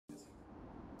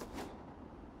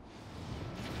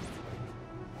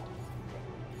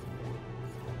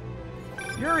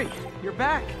Yuri, you're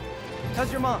back.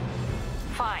 How's your mom?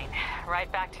 Fine. Right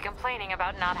back to complaining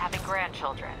about not having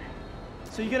grandchildren.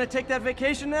 So you gonna take that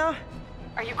vacation now?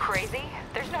 Are you crazy?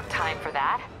 There's no time for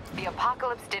that. The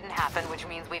apocalypse didn't happen, which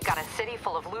means we've got a city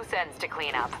full of loose ends to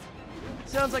clean up.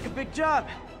 Sounds like a big job,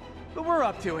 but we're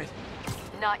up to it.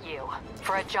 Not you.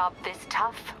 For a job this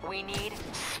tough, we need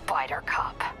Spider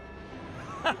Cop.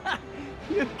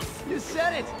 You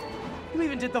said it! You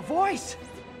even did the voice!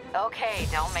 Okay,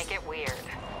 don't make it weird.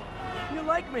 You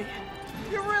like me.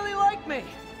 You really like me!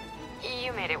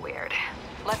 You made it weird.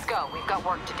 Let's go, we've got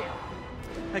work to do.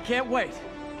 I can't wait.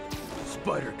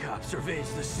 Spider Cop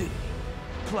surveys the city.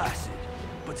 Placid,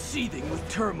 but seething with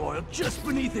turmoil just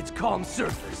beneath its calm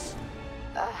surface.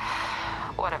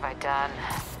 What have I done?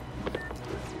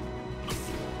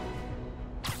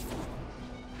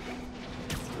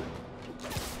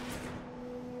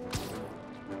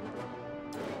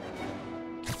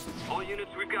 All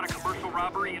units, we've got a commercial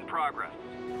robbery in progress.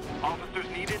 Officers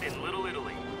needed in Little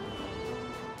Italy.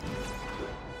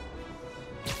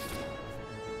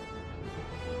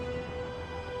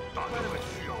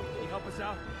 Can you help us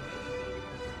out?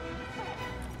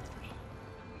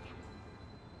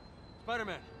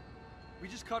 Spider-Man, we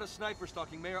just caught a sniper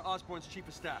stalking Mayor Osborn's chief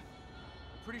of staff.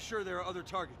 Pretty sure there are other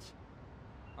targets.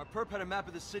 Our perp had a map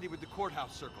of the city with the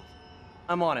courthouse circled.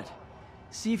 I'm on it.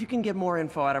 See if you can get more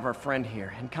info out of our friend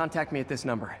here, and contact me at this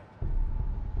number.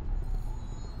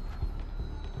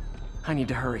 I need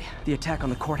to hurry. The attack on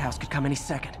the courthouse could come any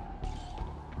second.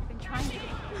 I've been trying to...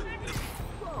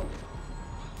 Whoa.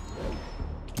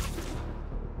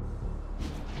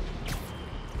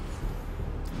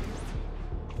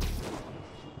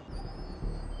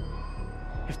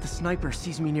 If the sniper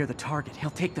sees me near the target, he'll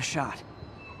take the shot.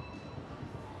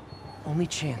 Only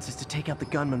chance is to take out the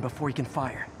gunman before he can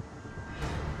fire.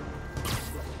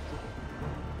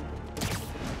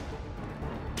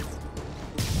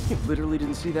 You literally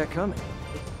didn't see that coming.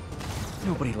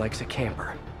 Nobody likes a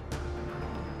camper.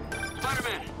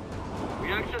 Spider-Man! We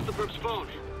accessed the perp's phone.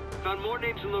 Found more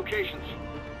names and locations.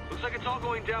 Looks like it's all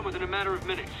going down within a matter of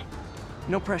minutes.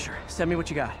 No pressure. Send me what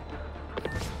you got.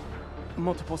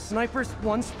 Multiple snipers,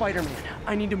 one Spider-Man.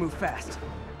 I need to move fast.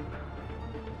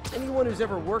 Anyone who's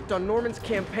ever worked on Norman's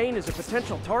campaign is a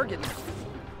potential target now.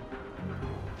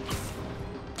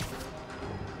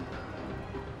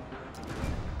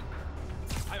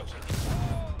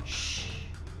 Shh.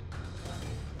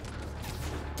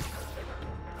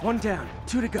 One down,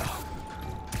 2 to go.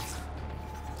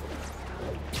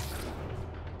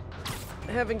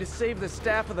 Having to save the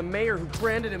staff of the mayor who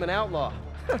branded him an outlaw.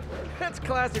 That's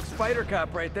classic Spider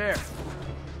Cop right there.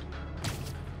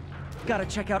 Gotta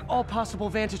check out all possible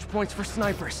vantage points for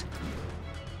snipers.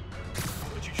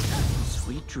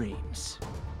 Sweet dreams.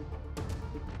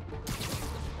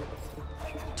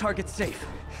 Target safe.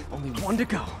 Only 1 to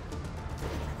go.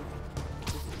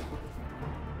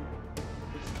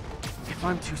 If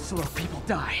I'm too slow, people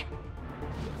die.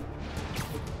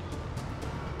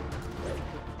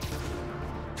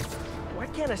 Why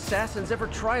can't assassins ever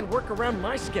try and work around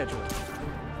my schedule?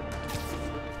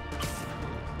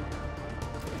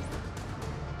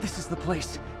 This is the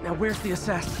place. Now where's the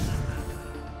assassin?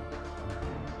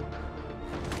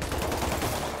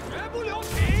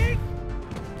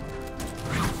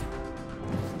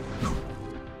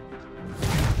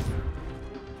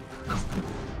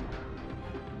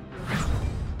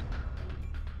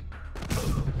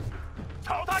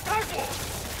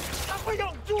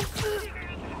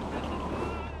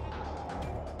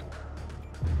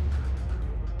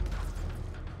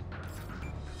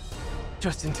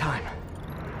 Just in time.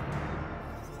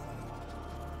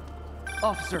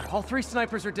 Officer, all 3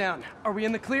 snipers are down. Are we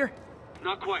in the clear?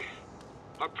 Not quite.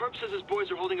 Our perp says his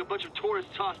boys are holding a bunch of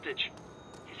tourists hostage.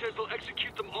 He says they'll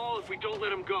execute them all if we don't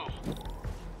let them go.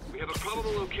 We have a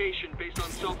probable location based on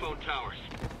cell phone towers.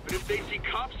 But if they see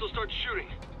cops, they'll start shooting.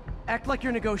 Act like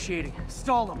you're negotiating.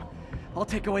 Stall them. I'll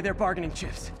take away their bargaining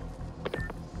chips.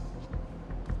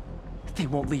 They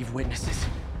won't leave witnesses.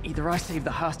 Either I save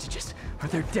the hostages, or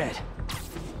they're dead.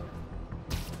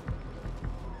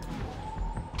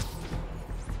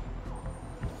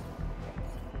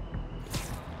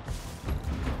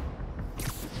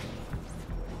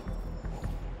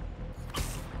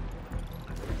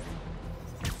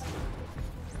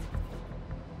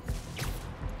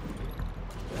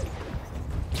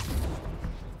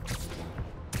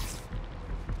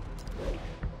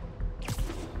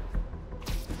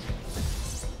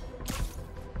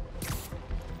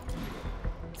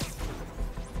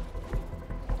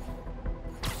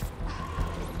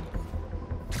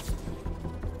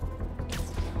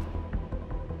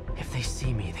 If they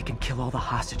see me, they can kill all the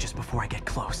hostages before I get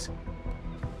close.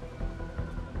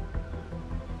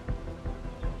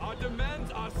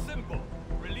 demands are simple.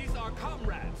 Release our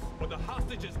comrades, or the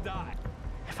hostages die.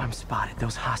 If I'm spotted,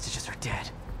 those hostages are dead.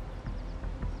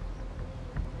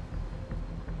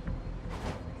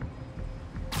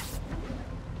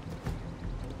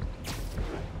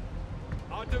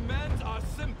 Our demands are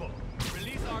simple.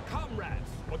 Release our comrades,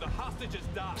 or the hostages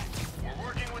die. We're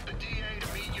working with the DA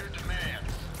to meet your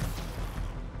demands.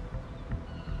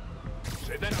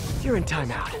 You're in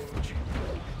timeout.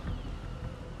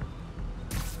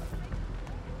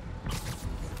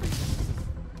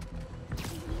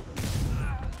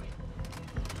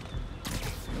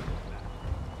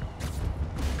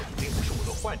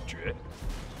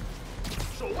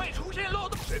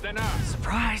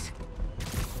 Surprise!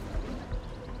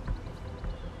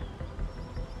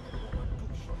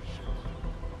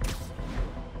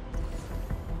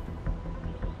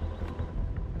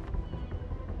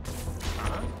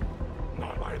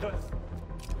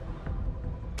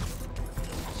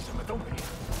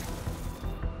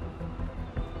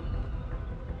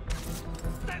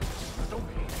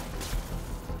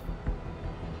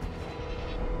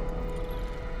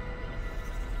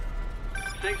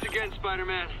 Thanks again,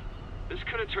 Spider-Man. This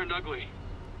could have turned ugly.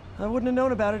 I wouldn't have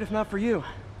known about it if not for you.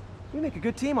 We make a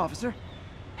good team, officer.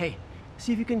 Hey,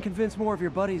 see if you can convince more of your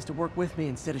buddies to work with me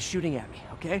instead of shooting at me,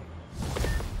 okay?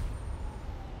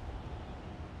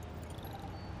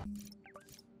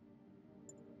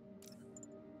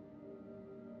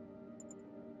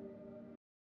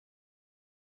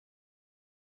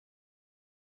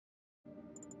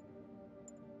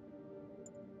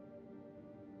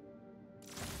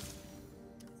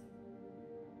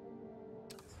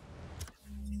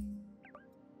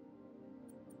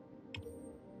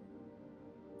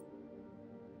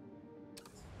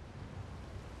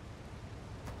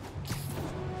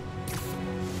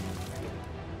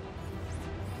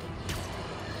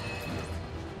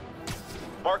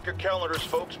 Mark your calendars,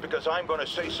 folks, because I'm going to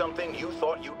say something you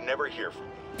thought you'd never hear from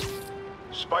me.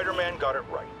 Spider-Man got it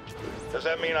right. Does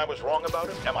that mean I was wrong about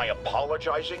him? Am I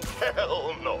apologizing?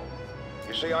 Hell no.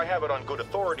 You see, I have it on good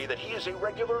authority that he is a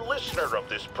regular listener of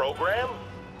this program.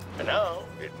 And now,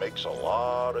 it makes a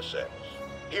lot of sense.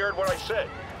 He heard what I said.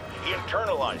 He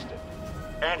internalized it.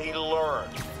 And he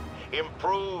learned.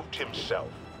 Improved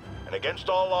himself. And against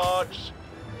all odds,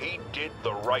 he did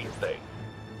the right thing.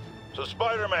 So,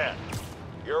 Spider-Man,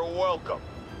 you're welcome.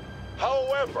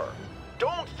 However,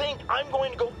 don't think I'm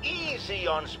going to go easy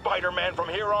on Spider-Man from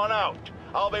here on out.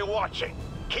 I'll be watching,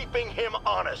 keeping him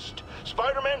honest.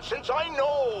 Spider-Man, since I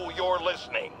know you're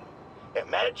listening,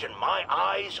 imagine my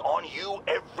eyes on you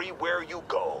everywhere you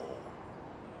go.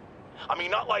 I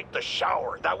mean, not like the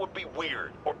shower, that would be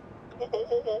weird. Or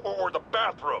the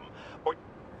bathroom. Or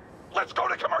let's go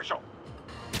to commercial.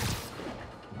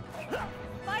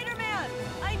 Spider-Man!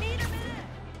 I need a minute!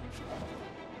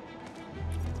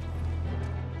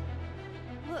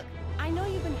 Look, I know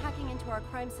you've been hacking into our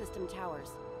crime system towers.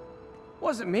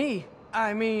 Wasn't me.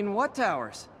 I mean, what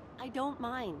towers? I don't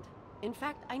mind. In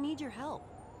fact, I need your help.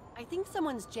 I think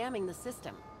someone's jamming the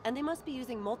system, and they must be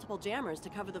using multiple jammers to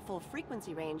cover the full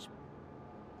frequency range.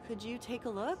 Could you take a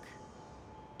look?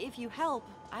 If you help,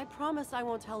 I promise I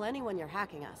won't tell anyone you're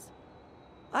hacking us.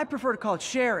 I prefer to call it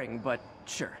sharing, but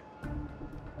sure.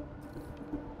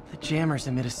 The jammers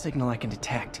emit a signal I can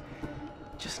detect.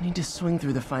 Just need to swing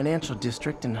through the financial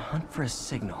district and hunt for a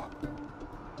signal.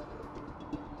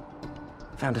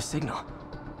 Found a signal.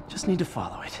 Just need to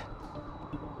follow it.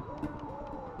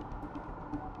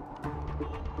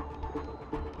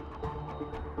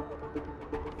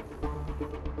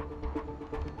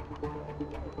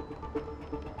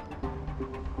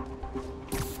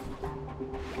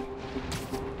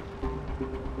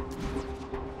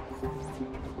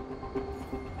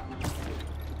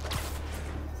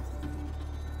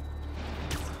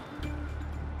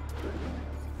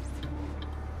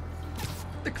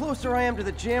 The closer I am to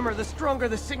the jammer, the stronger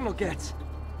the signal gets.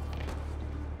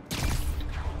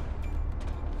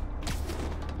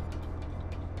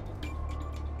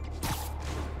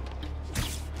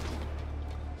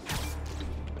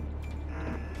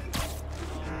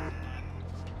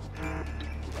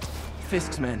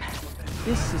 Fisk's men.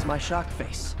 This is my shocked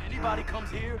face. Anybody comes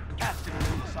here, has to be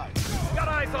inside. Got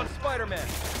eyes on Spider-Man!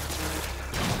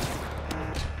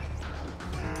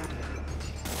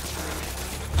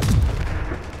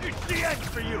 It's the end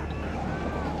for you!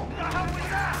 The hell was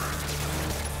that?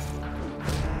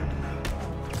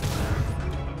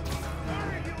 Where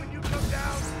are you when you come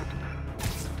down?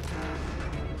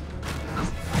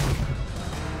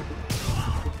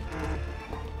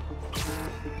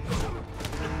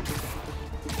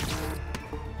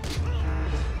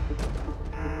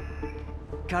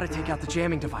 Gotta take out the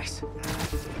jamming device.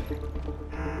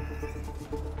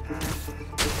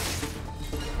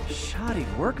 Shoddy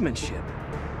workmanship.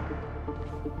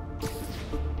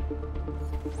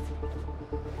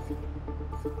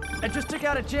 I just took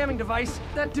out a jamming device.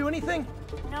 That do anything?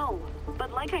 No,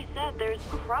 but like I said, there's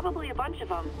probably a bunch of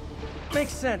them.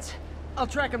 Makes sense. I'll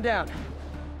track him down.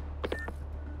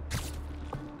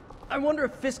 I wonder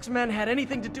if Fisk's men had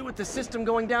anything to do with the system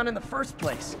going down in the first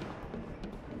place.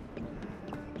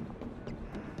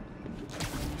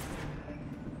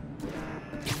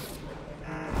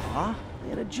 Aw, they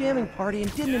had a jamming party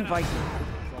and didn't invite me.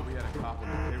 Thought we had a cop on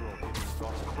the payroll getting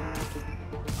exhausted.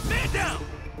 Man down!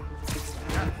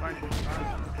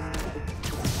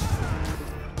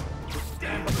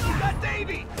 Damn, you got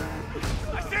Davey!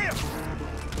 I see him!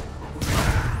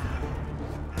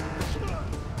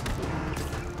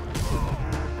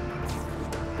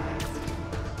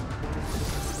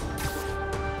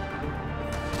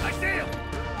 I see him!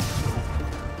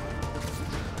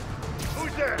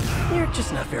 Who's there? You're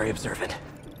just not very observant.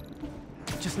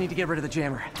 Just need to get rid of the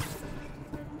jammer.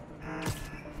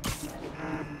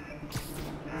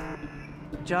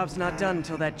 Job's not done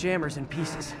until that jammer's in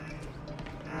pieces.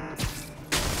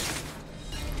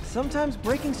 Sometimes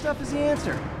breaking stuff is the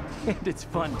answer. And it's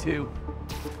fun, too.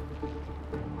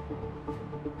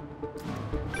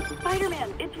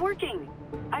 Spider-Man, it's working.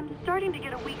 I'm starting to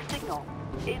get a weak signal.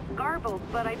 It's garbled,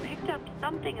 but I picked up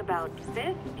something about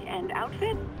Fisk and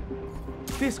outfits.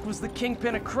 Fisk was the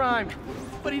kingpin of crime,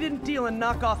 but he didn't deal in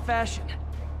knockoff fashion.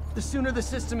 The sooner the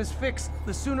system is fixed,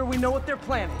 the sooner we know what they're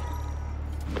planning.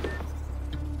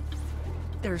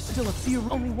 There's still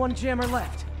only one jammer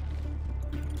left.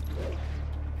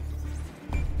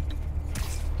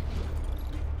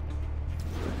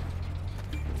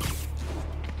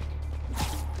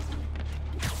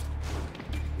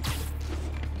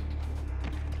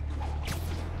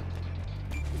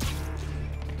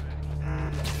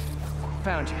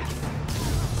 Found you.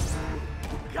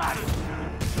 Got it!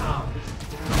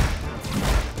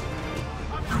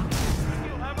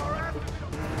 You'll have our ass.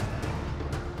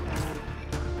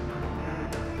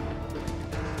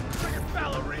 Friggin'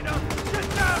 ballerina! Get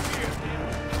down here!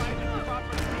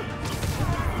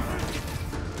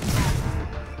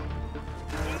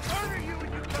 We'll murder you when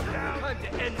you come down! Time to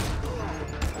end it.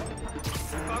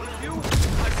 If I was you,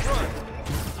 I'd run.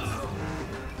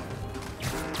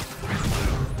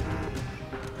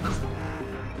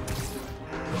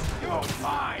 You're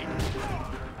fine!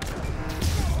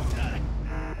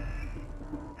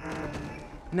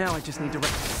 Now I just need to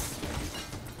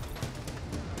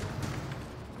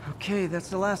Okay, that's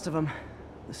the last of them.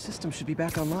 The system should be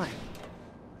back online.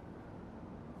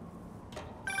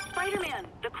 Spider-Man,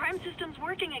 the crime system's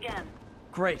working again.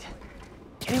 Great.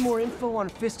 Any more info on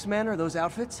Fisk's men or those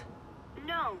outfits?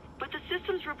 No, but the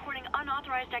system's reporting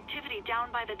unauthorized activity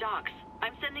down by the docks.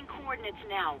 I'm sending coordinates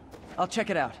now. I'll check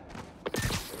it out.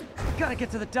 Gotta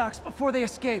get to the docks before they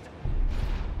escape.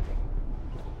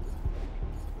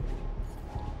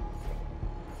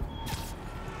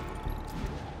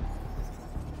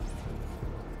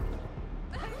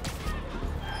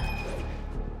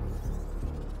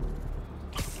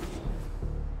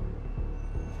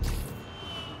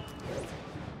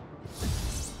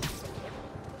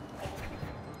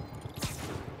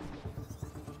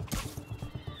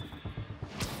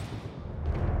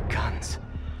 Guns.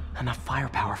 Enough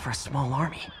firepower for a small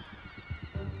army.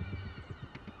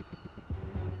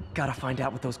 Gotta find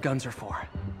out what those guns are for.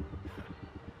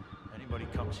 Anybody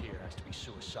comes here has to be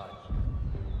suicidal.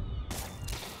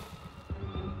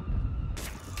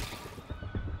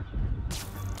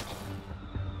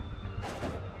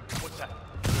 What's that?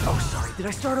 Oh, sorry. Did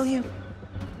I startle you?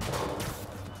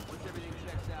 Once everything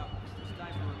checks out, it's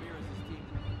time for Ramirez's team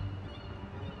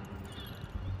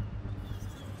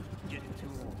to get into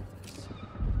all this.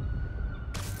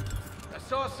 I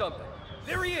saw something.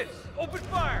 There he is! Open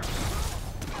fire!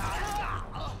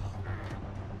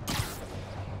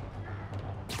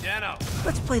 Dano!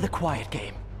 Let's play the quiet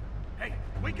game. Hey,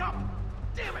 wake up!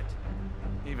 Damn it!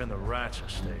 Even the rats are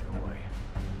staying away.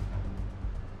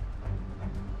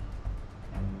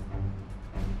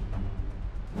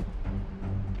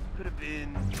 Could have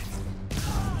been...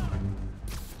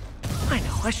 I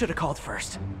know, I should have called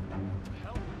first.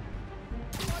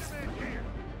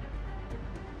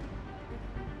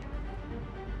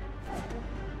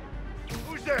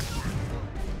 Who's there?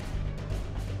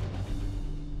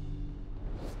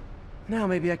 Now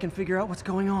maybe I can figure out what's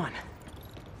going on.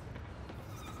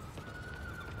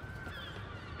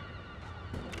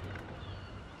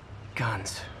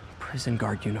 Guns, prison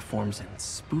guard uniforms, and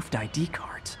spoofed ID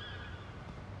cards.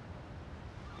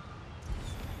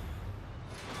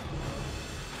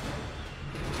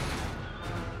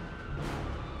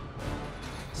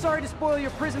 Sorry to spoil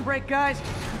your prison break, guys.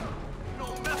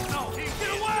 No, get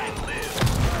away!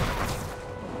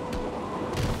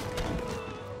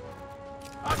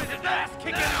 I'm in his ass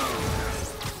kicking out!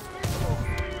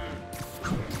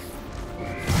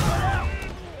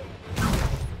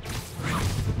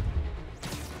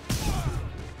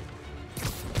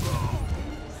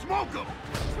 Smoke him!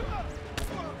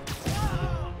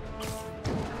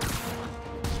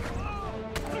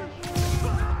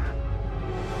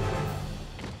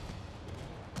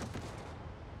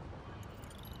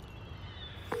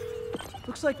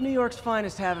 Looks like New York's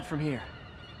finest have it from here.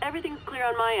 Everything's clear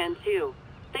on my end, too.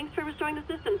 Thanks for restoring the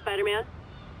system, Spider-Man.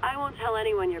 I won't tell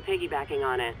anyone you're piggybacking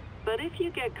on it, but if you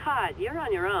get caught, you're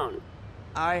on your own.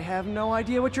 I have no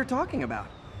idea what you're talking about.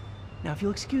 Now, if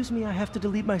you'll excuse me, I have to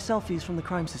delete my selfies from the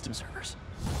crime system servers.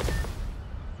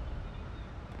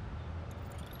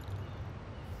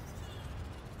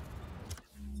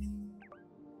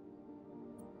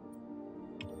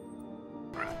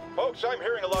 Folks, I'm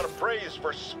hearing a lot of praise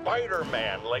for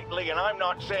Spider-Man lately, and I'm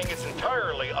not saying it's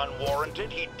entirely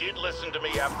unwarranted. He did listen to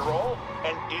me after all,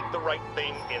 and did the right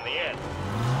thing in the end.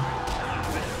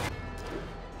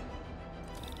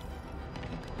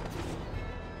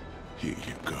 Here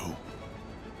you go.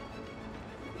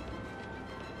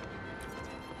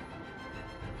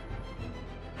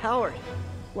 Howard,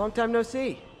 long time no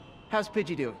see. How's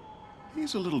Pidgey doing?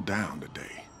 He's a little down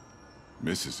today.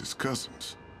 Misses his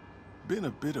cousins. Been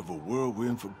a bit of a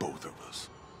whirlwind for both of us.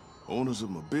 Owners of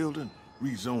my building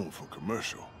rezoned for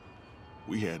commercial.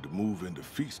 We had to move into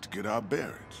Feast to get our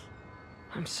bearings.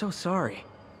 I'm so sorry.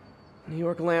 New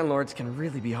York landlords can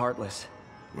really be heartless.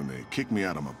 When they kicked me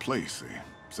out of my place, they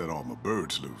set all my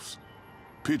birds loose.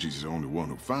 Pidgey's the only one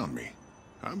who found me.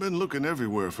 I've been looking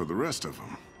everywhere for the rest of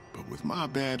them, but with my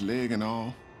bad leg and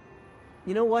all...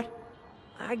 You know what?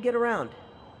 I'd get around.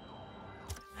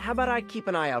 How about I keep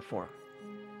an eye out for him?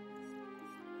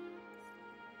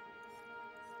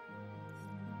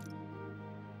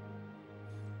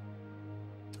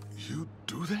 You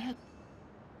do that?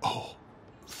 Oh,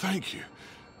 thank you.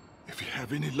 If you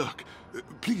have any luck,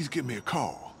 please give me a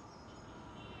call.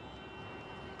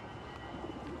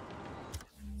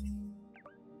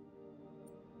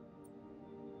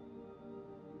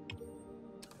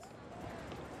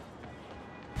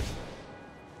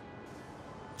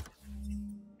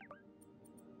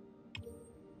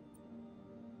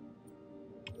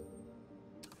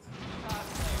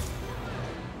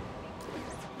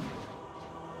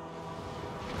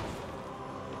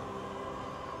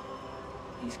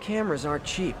 These cameras aren't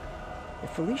cheap.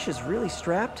 If Felicia's really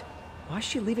strapped, why is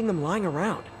she leaving them lying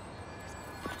around?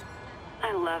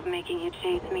 I love making you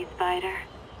chase me, Spider.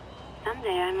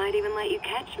 Someday I might even let you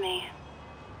catch me.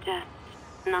 Just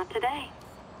not today.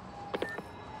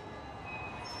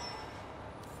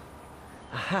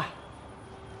 Aha!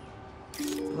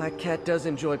 Black Cat does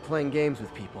enjoy playing games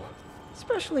with people.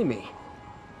 Especially me.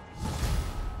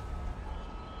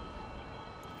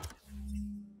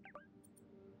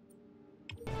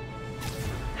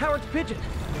 Howard's pigeon!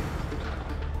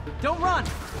 Don't run!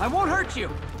 I won't hurt you!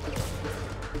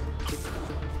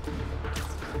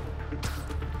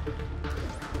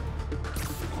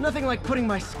 Nothing like putting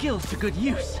my skills to good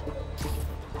use.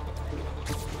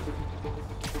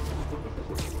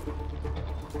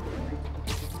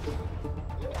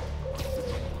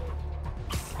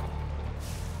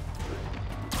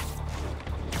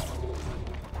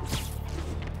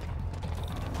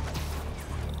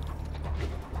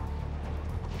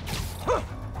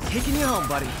 Taking you home,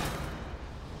 buddy.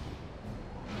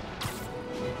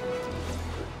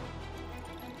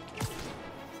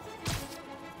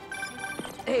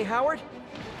 Hey, Howard.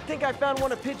 Think I found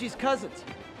one of Pidgey's cousins.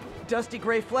 Dusty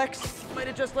gray flecks. Might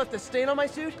have just left a stain on my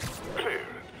suit. Clarence.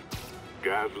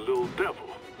 Guy's a little devil,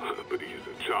 but he's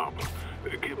a charmer.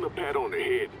 Give him a pat on the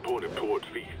head and point him towards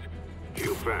Feast.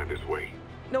 He'll find his way.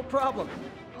 No problem.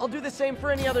 I'll do the same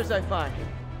for any others I find.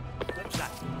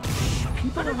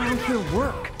 People around here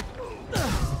work. I'm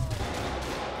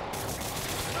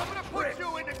gonna put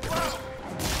you in the ground!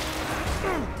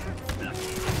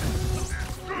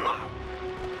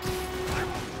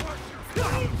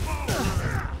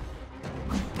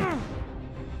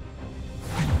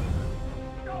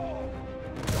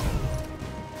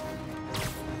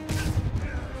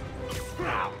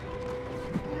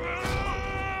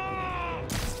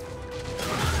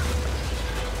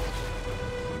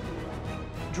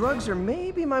 Drugs are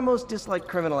maybe my most disliked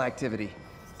criminal activity.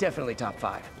 Definitely top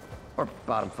 5. Or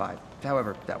bottom 5.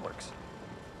 However that works.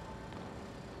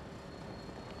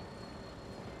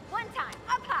 One time,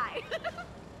 up high.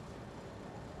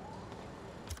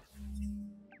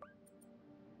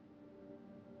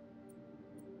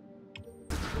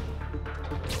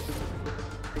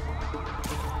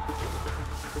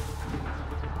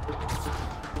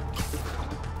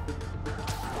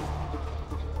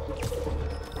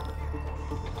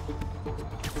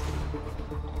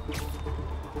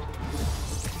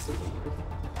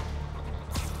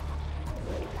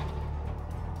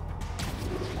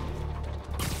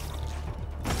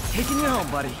 taking you home,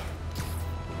 buddy.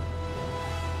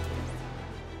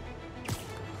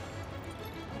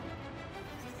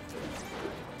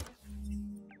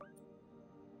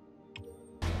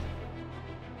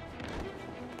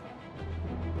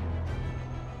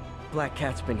 Black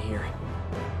Cat's been here.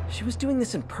 She was doing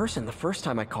this in person the first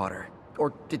time I caught her.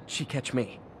 Or did she catch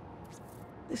me?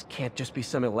 This can't just be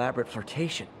some elaborate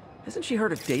flirtation. Hasn't she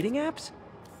heard of dating apps?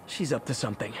 She's up to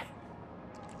something.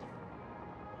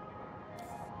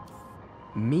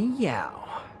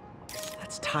 Meow.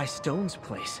 That's Ty Stone's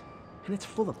place, and it's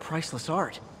full of priceless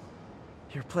art.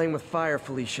 You're playing with fire,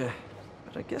 Felicia,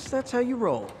 but I guess that's how you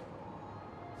roll.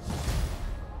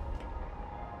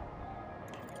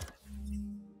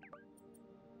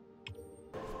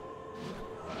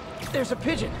 There's a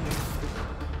pigeon.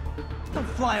 Don't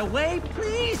fly away,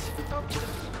 please!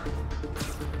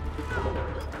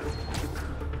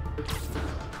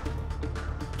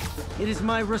 It is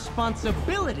my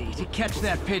responsibility to catch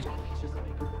that pigeon.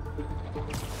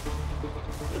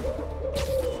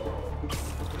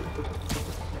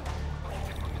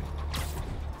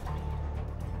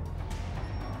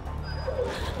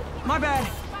 My bad.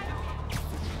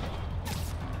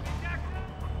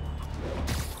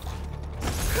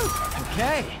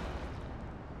 Okay.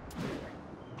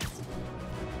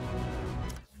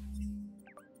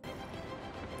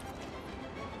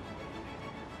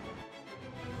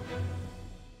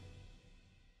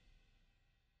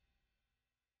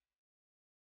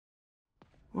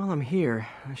 While I'm here,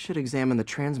 I should examine the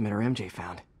transmitter MJ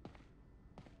found.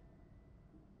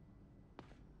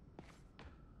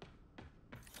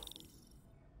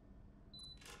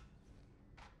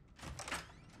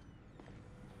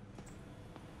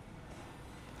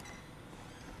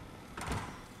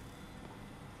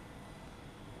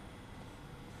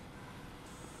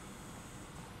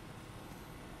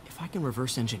 If I can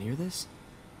reverse engineer this,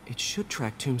 it should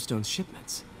track Tombstone's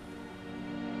shipments.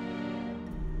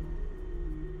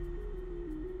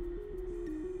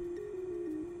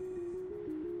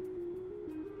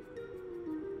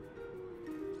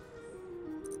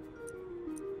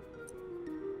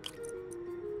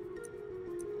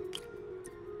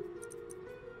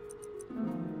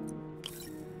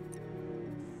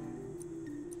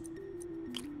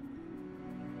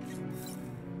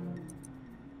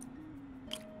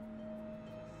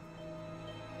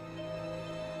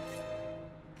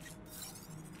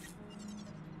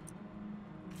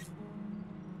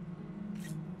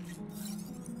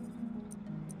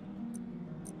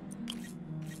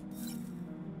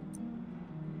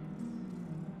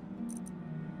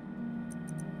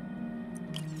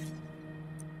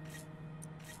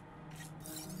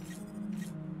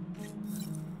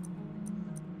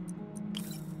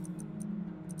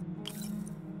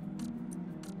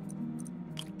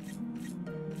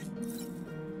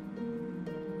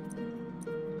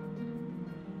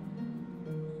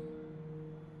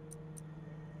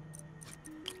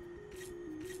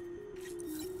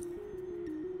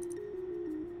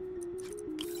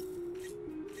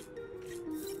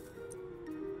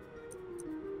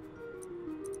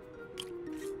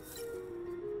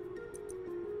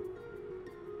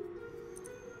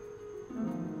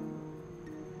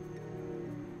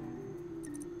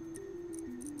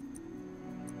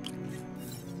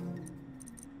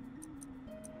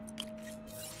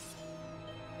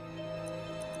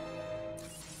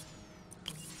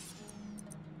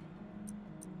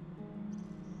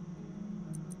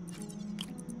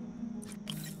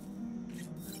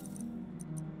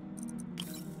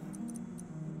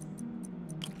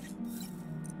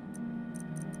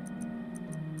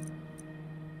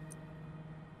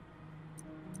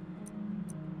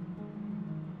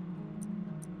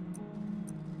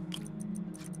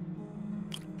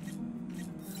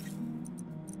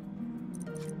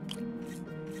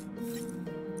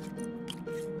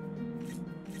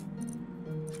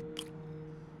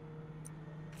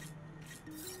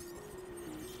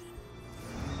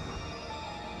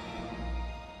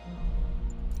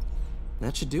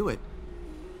 That should do it.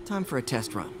 Time for a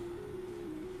test run.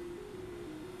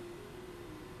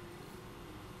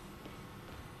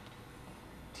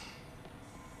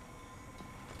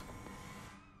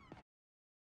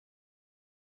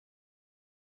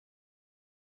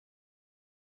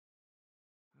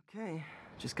 Okay,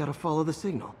 just gotta follow the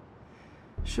signal.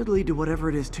 Should lead to whatever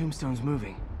it is Tombstone's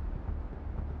moving.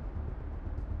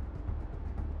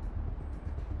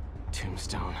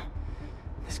 Tombstone.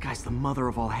 This guy's the mother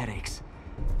of all headaches.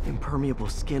 Impermeable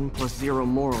skin plus zero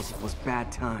morals equals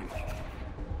bad time.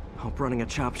 Hope running a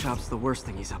chop shop's the worst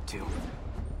thing he's up to.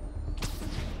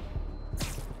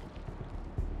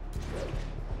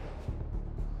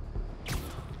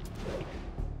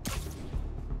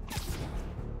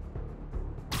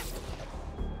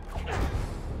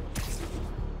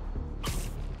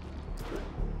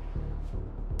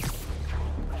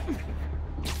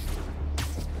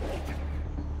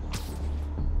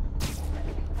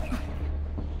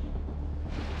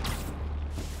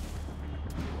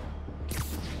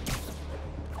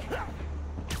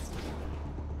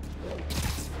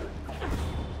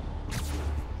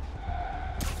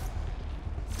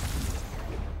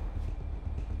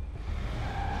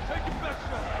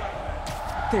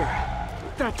 There.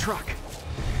 That truck.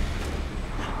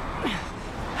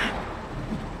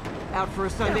 Out for a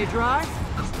Sunday drive?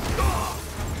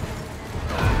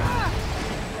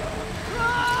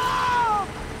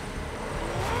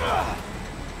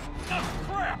 Oh,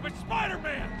 crap! It's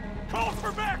Spider-Man! Call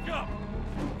for backup!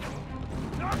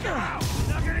 Knock her out!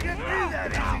 Not gonna get me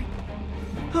that easy!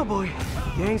 Oh boy,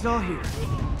 gang's all here.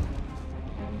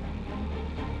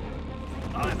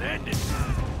 I'm ending.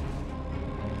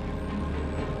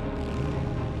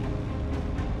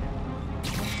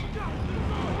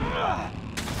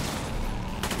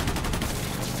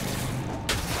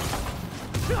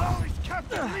 Oh, he's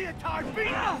Captain Leotard beat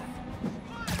us!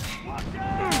 Watch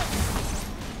out!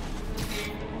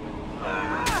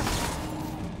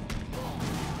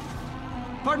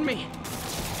 Pardon me.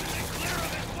 Clear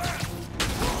of his west!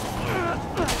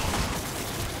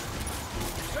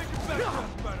 Take it back up,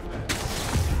 Spider-Man!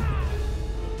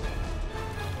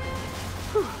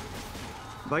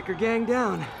 Biker gang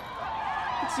down.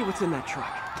 Let's see what's in that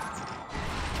truck.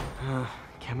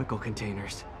 Chemical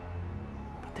containers.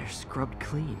 But they're scrubbed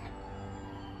clean.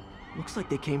 Looks like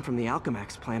they came from the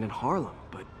Alchemax plant in Harlem,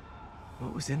 but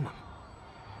what was in them?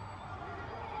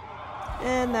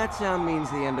 And that sound means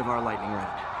the end of our lightning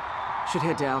round. Should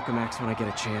head to Alchemax when I get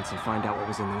a chance and find out what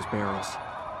was in those barrels.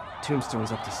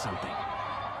 Tombstone's up to something.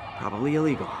 Probably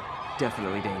illegal.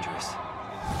 Definitely dangerous.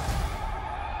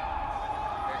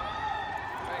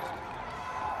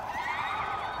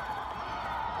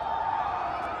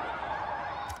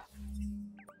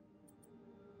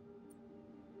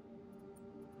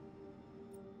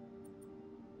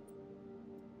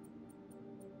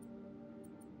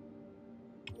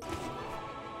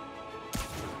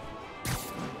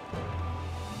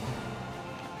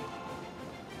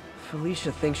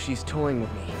 Felicia thinks she's toying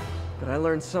with me, but I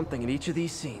learned something in each of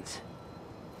these scenes.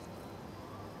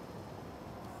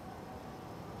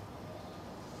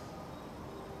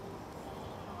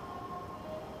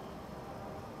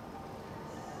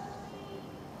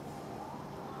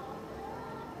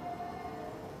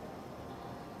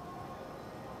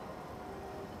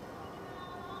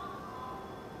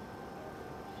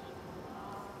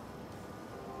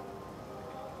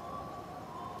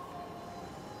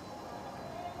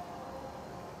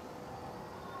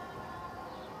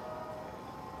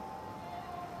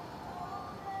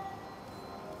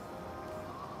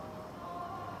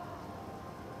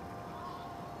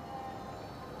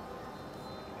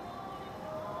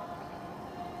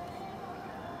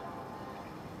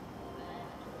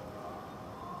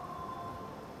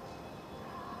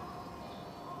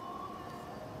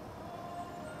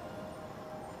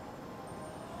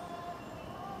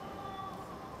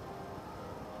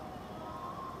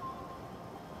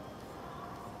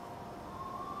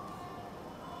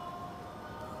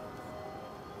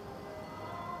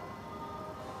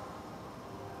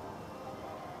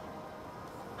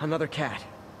 Another cat.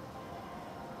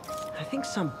 I think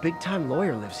some big-time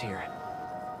lawyer lives here.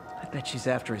 I bet she's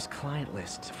after his client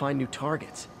list to find new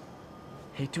targets.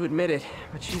 Hate to admit it,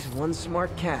 but she's one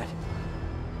smart cat.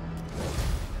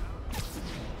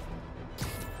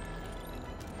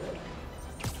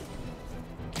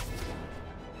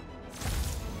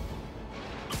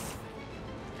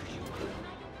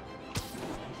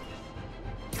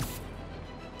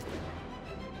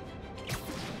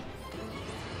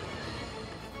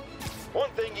 One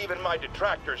thing even my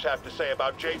detractors have to say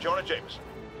about J. Jonah Jameson.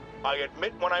 I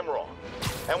admit when I'm wrong.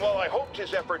 And while I hoped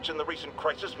his efforts in the recent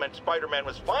crisis meant Spider-Man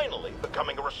was finally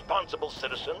becoming a responsible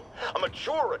citizen, a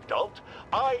mature adult,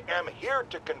 I am here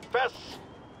to confess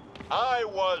I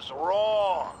was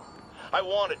wrong. I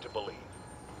wanted to believe.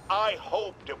 I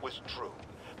hoped it was true.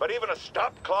 But even a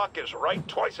stop clock is right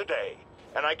twice a day.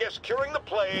 And I guess curing the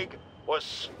plague was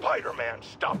Spider-Man's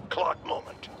stop clock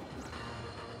moment.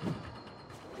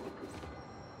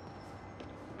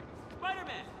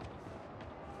 Spider-Man!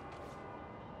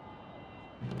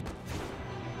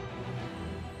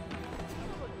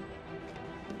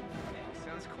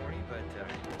 Sounds corny, but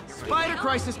Spider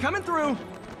crisis coming through!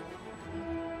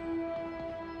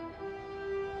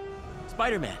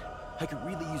 Spider-Man, I could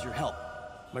really use your help.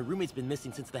 My roommate's been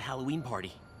missing since the Halloween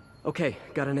party. Okay,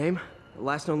 got a name?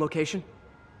 Last known location?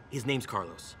 His name's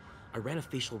Carlos. I ran a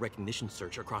facial recognition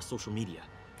search across social media.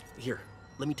 Here,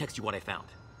 let me text you what I found.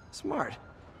 Smart.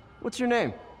 What's your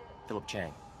name? Philip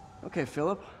Chang. Okay,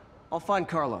 Philip. I'll find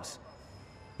Carlos.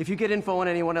 If you get info on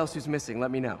anyone else who's missing, let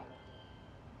me know.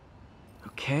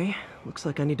 Okay, looks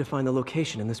like I need to find the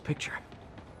location in this picture.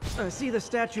 I see the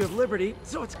Statue of Liberty,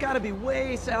 so it's gotta be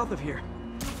way south of here.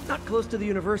 Not close to the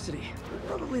university.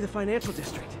 Probably the financial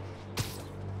district.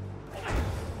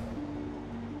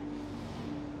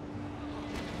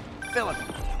 Philip,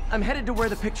 I'm headed to where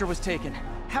the picture was taken.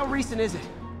 How recent is it?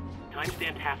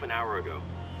 Timestamped half an hour ago.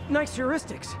 Nice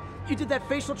heuristics. You did that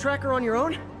facial tracker on your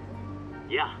own?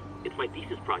 Yeah, it's my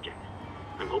thesis project.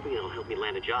 I'm hoping it'll help me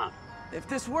land a job. If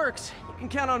this works, you can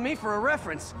count on me for a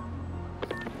reference.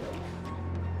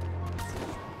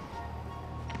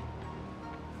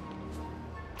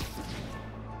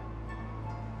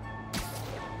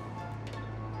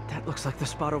 That looks like the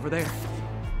spot over there.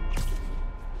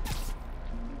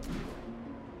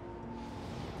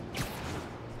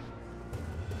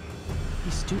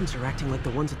 These students are acting like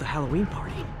the ones at the Halloween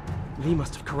party. Lee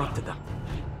must have corrupted them.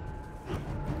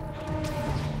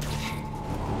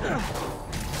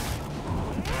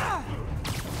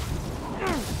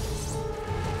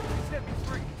 Set me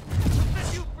free.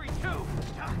 Set you free too.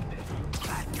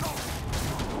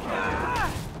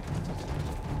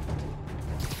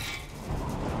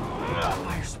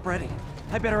 Fire's spreading.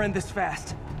 I better end this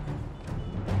fast.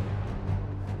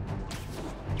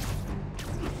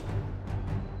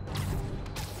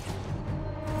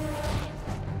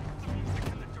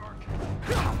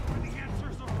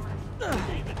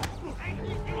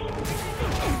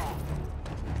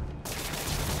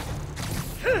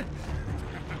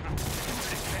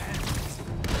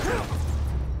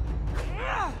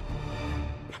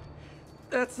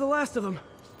 That's the last of them.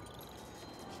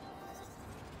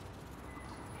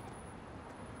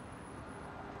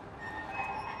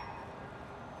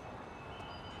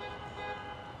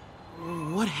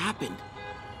 What happened?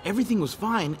 Everything was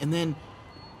fine, and then...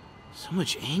 so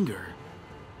much anger.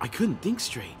 I couldn't think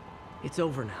straight. It's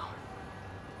over now.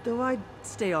 Though I'd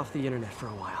stay off the internet for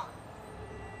a while.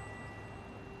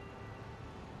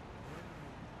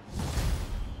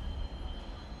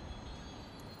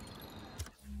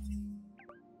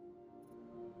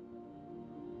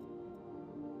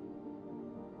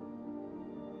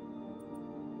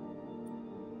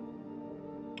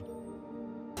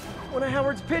 One of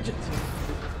Howard's pigeons.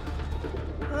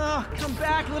 Oh, come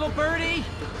back, little birdie!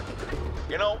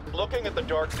 You know, looking at the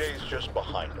dark days just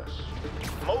behind us,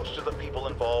 most of the people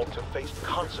involved have faced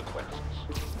consequences.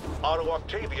 Otto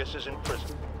Octavius is in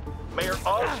prison. Mayor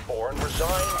Osborn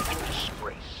resigned in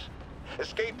disgrace.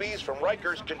 Escapees from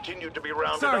Rikers continue to be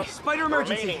rounded up. Spider The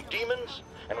emergency! remaining demons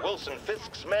and Wilson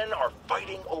Fisk's men are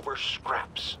fighting over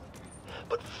scraps.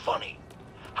 But funny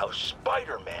how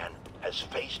Spider-Man has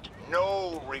faced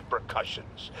no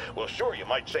repercussions. Well, sure, you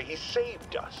might say he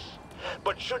saved us.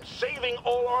 But should saving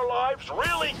all our lives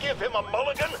really give him a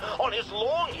mulligan on his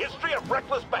long history of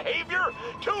reckless behavior?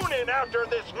 Tune in after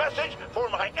this message for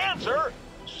my answer.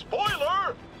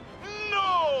 Spoiler,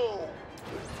 no!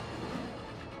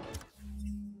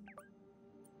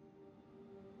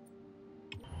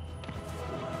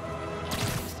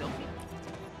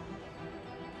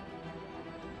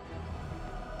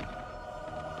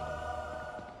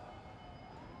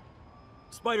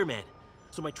 Spider-Man.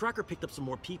 So my tracker picked up some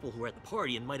more people who were at the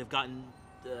party and might have gotten,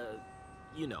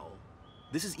 you know.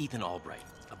 This is Ethan Albright,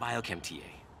 a biochem TA.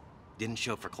 Didn't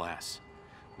show up for class.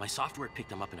 My software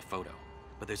picked him up in a photo,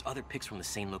 but there's other pics from the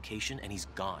same location and he's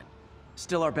gone.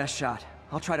 Still our best shot.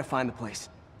 I'll try to find the place.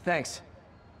 Thanks.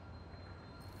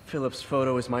 Philip's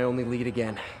photo is my only lead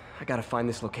again. I gotta find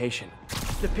this location.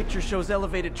 The picture shows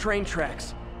elevated train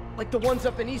tracks, like the ones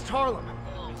up in East Harlem.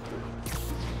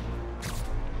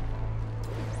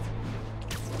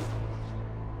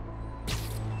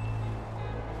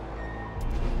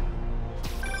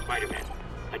 Spider-Man,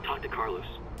 I talked to Carlos.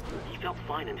 He felt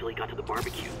fine until he got to the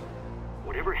barbecue.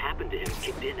 Whatever happened to him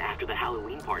kicked in after the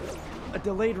Halloween party. A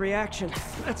delayed reaction.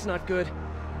 That's not good.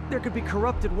 There could be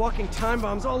corrupted walking time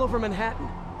bombs all over Manhattan.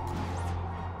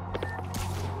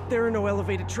 There are no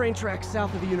elevated train tracks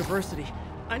south of the university.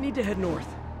 I need to head north.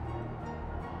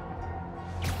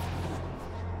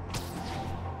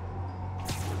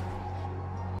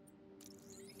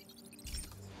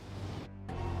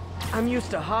 I'm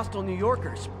used to hostile New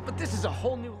Yorkers, but this is a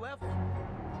whole new level.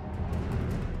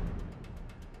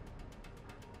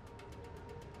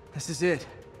 This is it.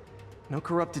 No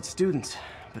corrupted students,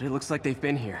 but it looks like they've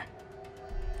been here.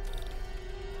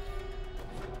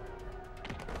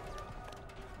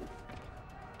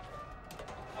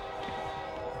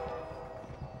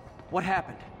 What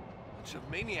happened? Bunch of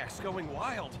maniacs going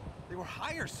wild. They were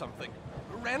high or something.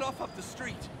 Ran off up the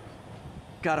street.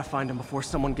 Gotta find them before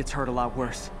someone gets hurt a lot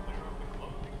worse.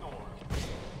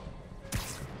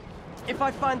 If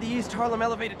I find the East Harlem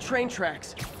elevated train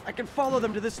tracks, I can follow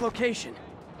them to this location.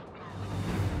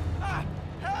 Ah,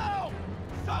 help!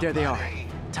 There they are.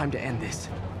 Time to end this.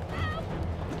 Help!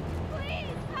 Please,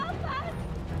 help us!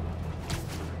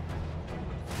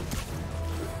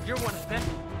 You're one of them.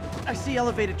 I see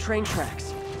elevated train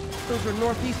tracks. Those are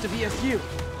northeast of ESU.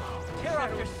 Tear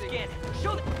off your skin.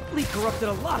 Show them. Lee corrupted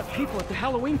a lot of people at the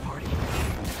Halloween party.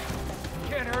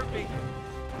 Can't hurt me.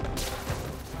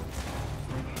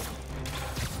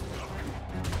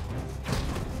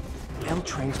 L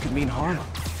trains could mean Harlem.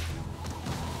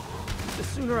 The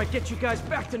sooner I get you guys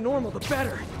back to normal, the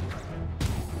better.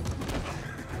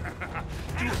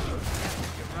 They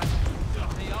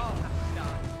all have to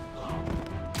die.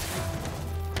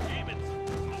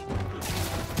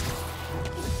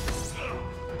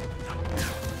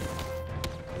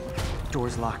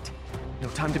 Door's locked. No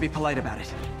time to be polite about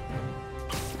it.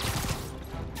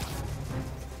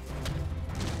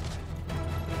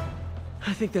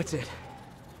 I think that's it.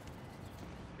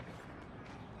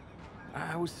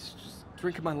 I was just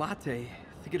drinking my latte,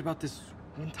 thinking about this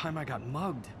one time I got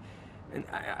mugged. And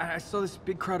I saw this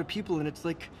big crowd of people, and it's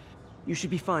like... You should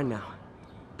be fine now.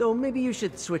 Though maybe you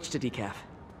should switch to decaf.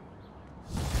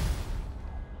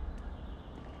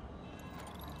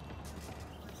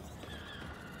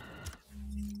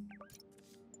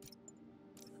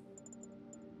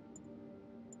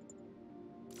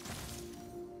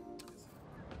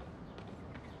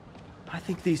 I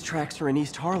think these tracks are in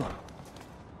East Harlem.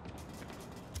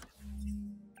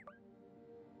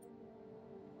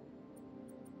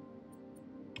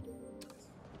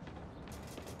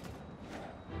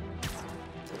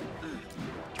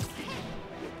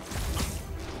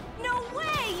 No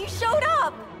way! You showed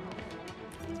up!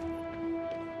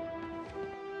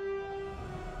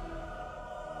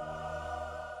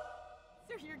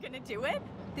 So you're gonna do it?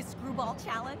 The screwball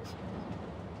challenge?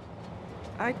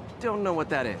 I don't know what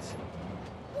that is.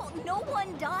 Well, no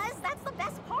one does. That's the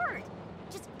best part.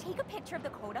 Just take a picture of the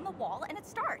code on the wall and it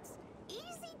starts.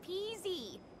 Easy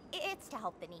peasy. It's to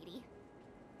help the needy.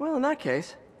 Well, in that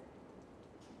case...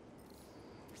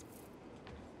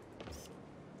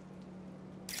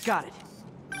 Got it.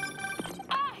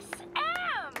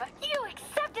 SM! You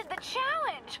accepted the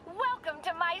challenge! Welcome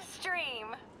to my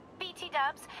stream! BT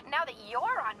Dubs, now that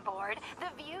you're on board,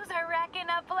 the views are racking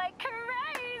up like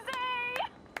crazy!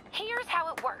 Here's how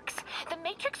it works. The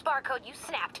Matrix barcode you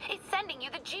snapped is sending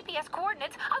you the GPS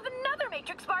coordinates of another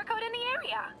Matrix barcode in the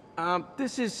area.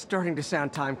 This is starting to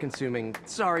sound time-consuming.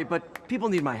 Sorry, but people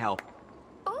need my help.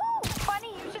 Ooh,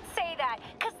 funny you should say that,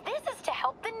 because this is to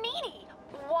help the needy.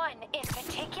 One in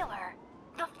particular.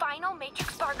 The final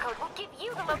Matrix barcode will give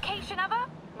you the location of a...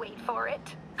 Wait for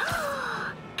it.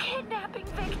 Kidnapping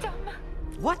victim.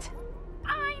 What?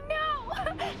 I know!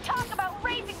 Talk about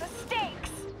raising the stakes!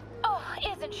 Oh,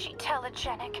 isn't she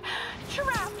telegenic?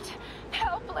 Trapped.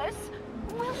 Helpless.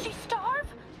 Will she starve?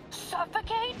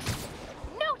 Suffocate?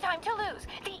 No time to lose.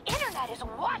 The internet is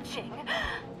watching.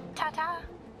 Ta-ta.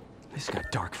 This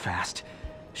got dark fast.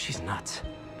 She's nuts.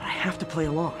 But I have to play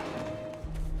along.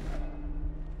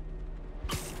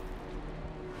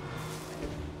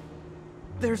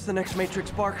 There's the next Matrix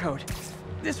barcode.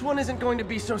 This one isn't going to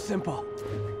be so simple.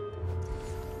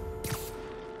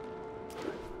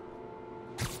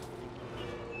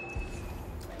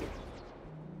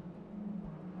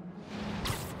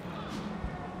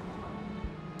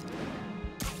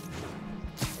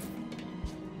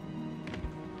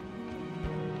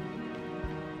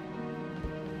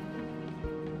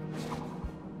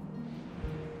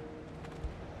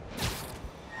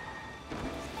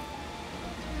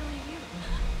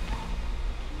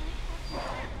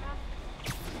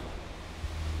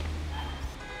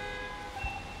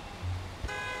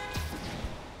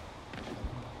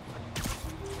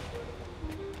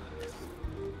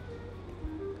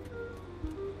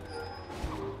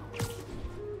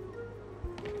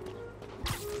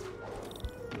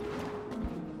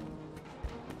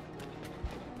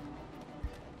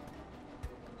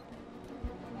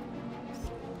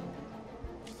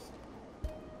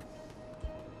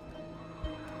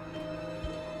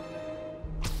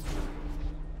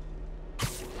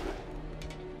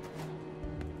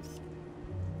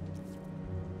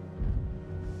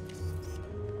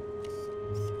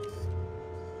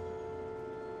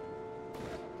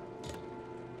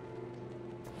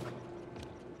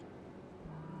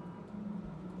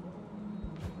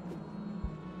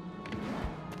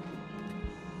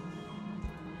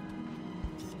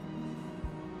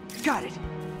 Got it!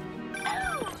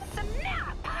 Oh,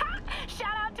 snap!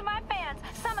 Shout out to my fans,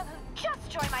 some of who just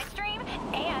joined my stream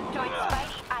and joined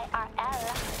Spidey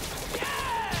IRL.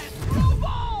 Yes! Blue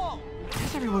ball!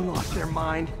 Has everyone lost their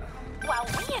mind? While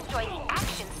we enjoy the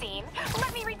action scene,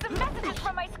 let me read some messages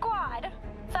from my squad.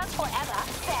 Thug Forever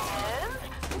says,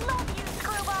 love you,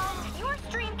 Screwball. Your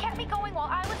stream kept me going while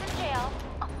I was in jail.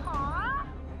 Aww.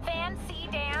 Fancy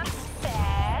Dan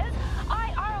says,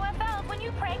 I ROFL'd when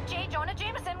you pranked J. Jonah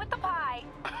Jameson with the pie.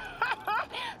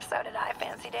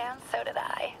 and so did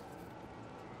I.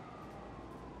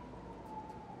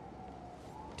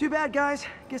 Too bad, guys.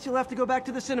 Guess you'll have to go back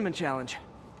to the cinnamon challenge.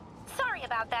 Sorry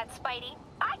about that, Spidey.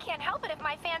 I can't help it if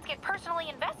my fans get personally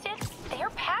invested. They're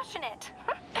passionate.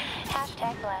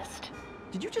 Hashtag blessed.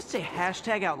 Did you just say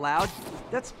hashtag out loud?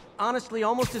 That's honestly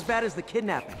almost as bad as the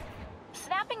kidnapping.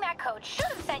 Snapping that code should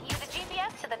have sent you the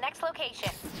GPS to the next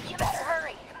location. You better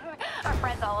hurry. Our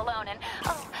friend's all alone and,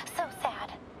 oh, so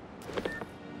sad.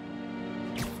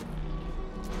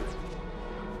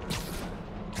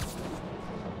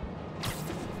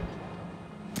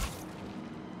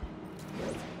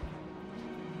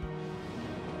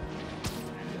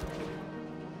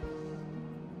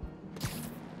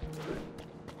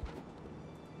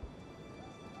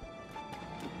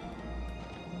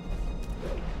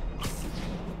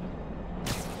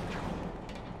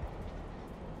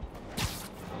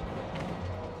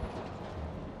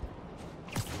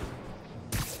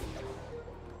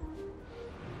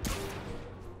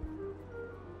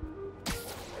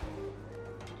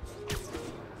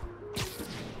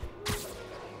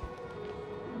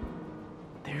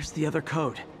 There's the other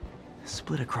code.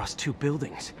 Split across 2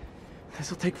 buildings.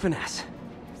 This'll take finesse.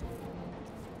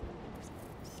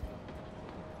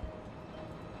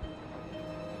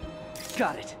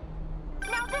 Got it.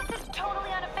 Now this is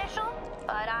totally unofficial,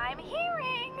 but I'm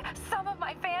hearing some of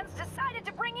my fans decided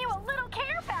to bring you a little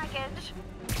care package.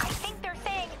 I think they're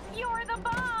saying you're the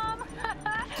bomb.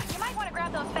 You might want to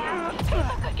grab those fast.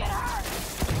 People could get hurt.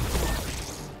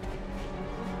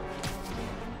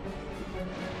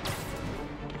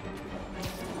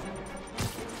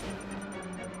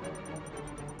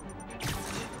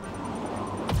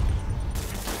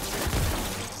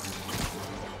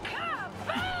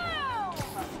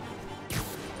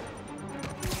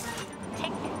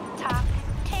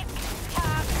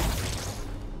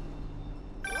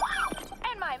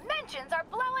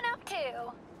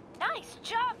 Nice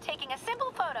job taking a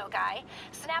simple photo, guy.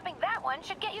 Snapping that one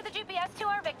should get you the GPS to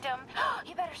our victim.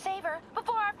 You better save her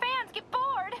before our fans get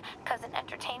bored. 'Cause in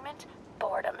entertainment,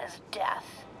 boredom is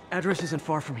death. Address isn't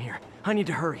far from here. I need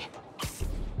to hurry.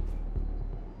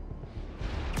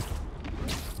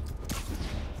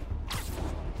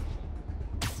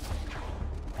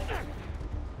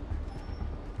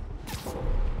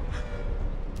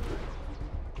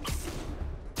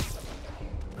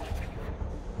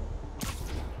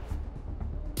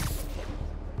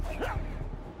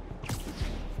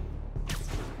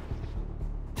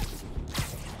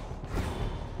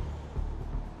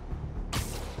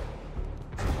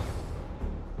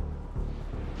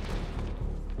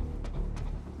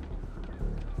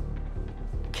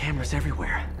 Cameras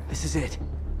everywhere. This is it.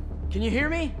 Can you hear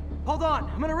me? Hold on,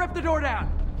 I'm gonna rip the door down.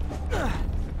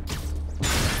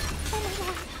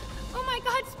 Oh my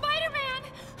god, Spider-Man!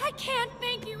 I can't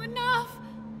thank you enough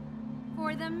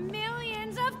for the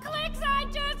millions of clicks I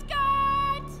just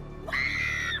got!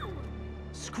 Wow!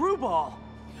 Screwball!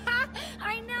 Ha!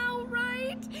 I know,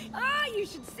 right? Ah, you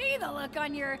should see the look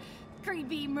on your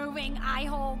creepy moving eye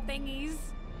hole thingies.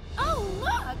 Oh,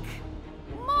 look!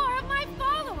 More of my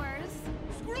followers!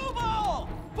 Screwball!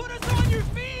 Put us on your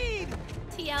feed!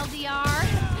 TLDR,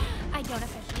 I don't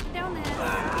officially condone this.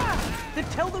 Then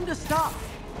tell them to stop!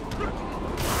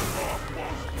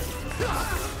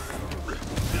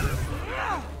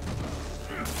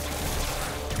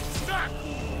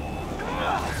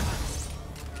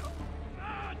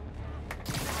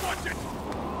 Watch it!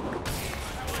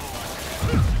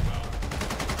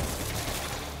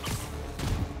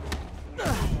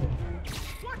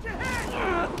 Watch your head!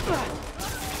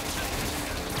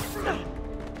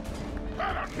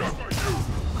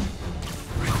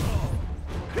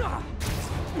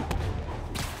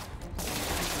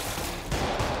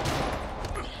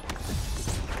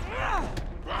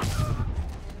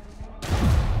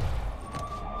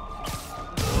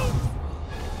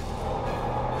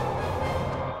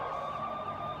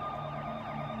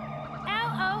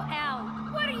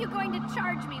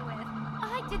 Charge me with.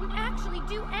 I didn't actually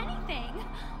do anything.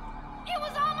 It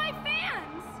was all my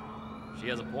fans. She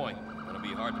has a point. It'll be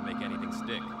hard to make anything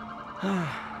stick.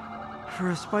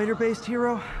 For a spider-based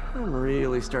hero, I'm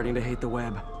really starting to hate the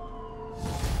web.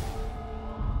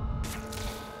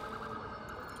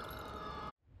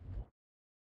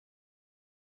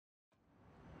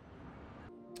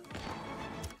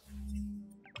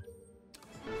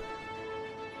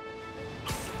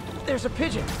 There's a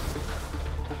pigeon!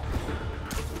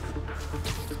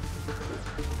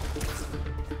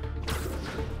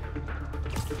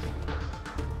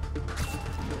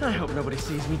 I hope nobody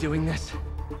sees me doing this.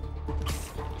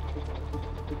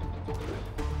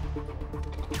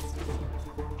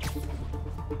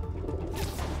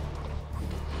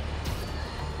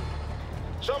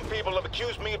 Some people have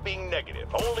accused me of being negative,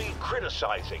 only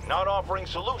criticizing, not offering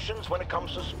solutions when it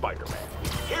comes to Spider-Man.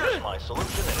 Here's my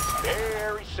solution, and it's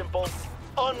very simple.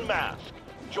 Unmask.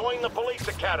 Join the police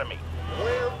academy.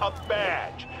 Wear a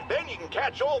badge. Then you can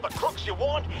catch all the crooks you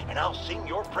want, and I'll sing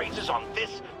your praises on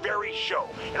this very show.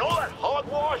 And all that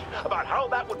hogwash about how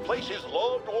that would place his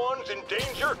loved ones in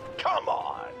danger? Come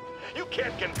on. You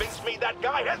can't convince me that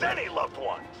guy has any loved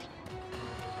ones.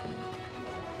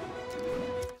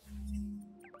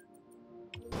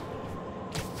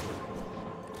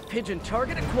 Pigeon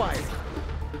target acquired.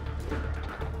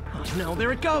 Oh no,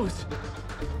 there it goes!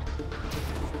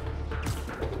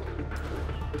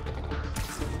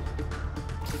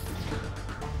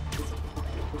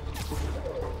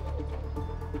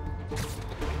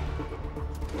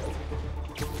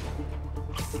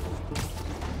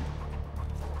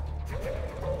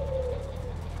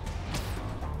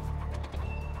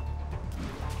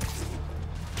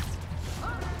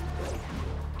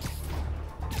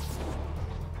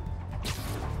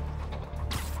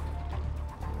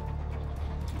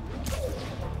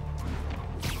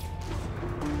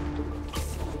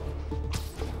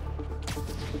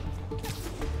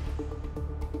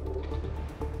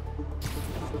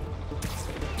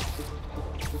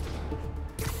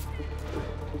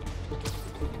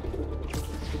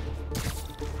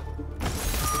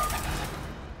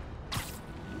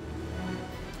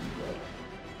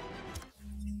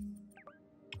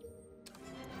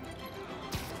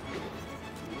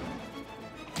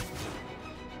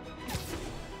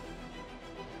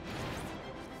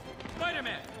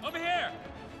 Spider-Man, over here!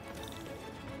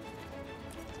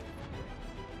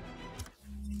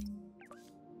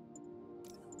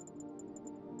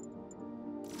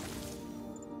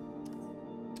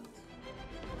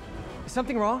 Is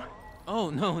something wrong? Oh,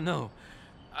 no.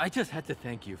 I just had to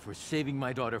thank you for saving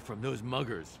my daughter from those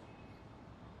muggers.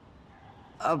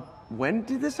 When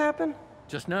did this happen?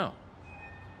 Just now.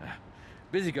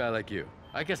 Busy guy like you.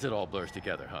 I guess it all blurs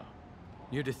together, huh?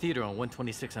 Near the theater on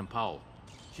 126 and Powell.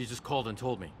 She just called and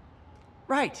told me.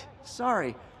 Right.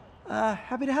 Sorry.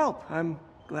 Happy to help. I'm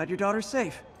glad your daughter's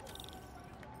safe.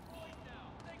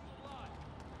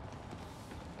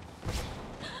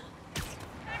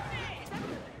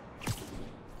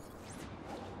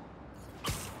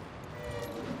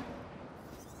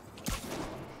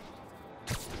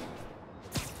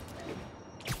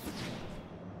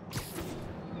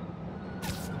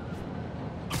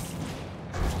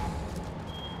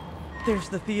 There's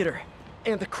the theater,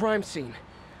 and the crime scene.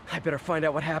 I better find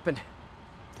out what happened.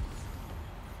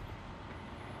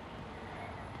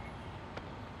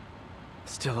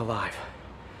 Still alive.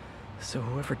 So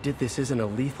whoever did this isn't a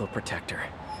lethal protector.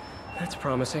 That's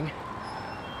promising.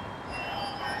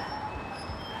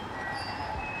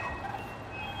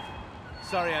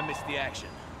 Sorry I missed the action.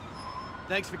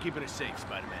 Thanks for keeping us safe,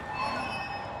 Spider-Man.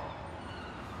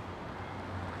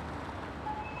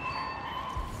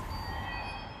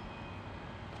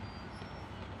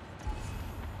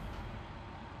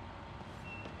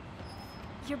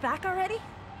 You're back already?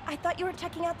 I thought you were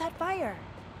checking out that fire.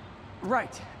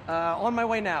 Right. On my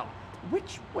way now.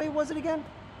 Which way was it again?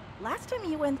 Last time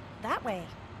you went that way.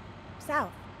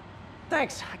 South.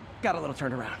 Thanks. I got a little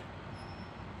turned around.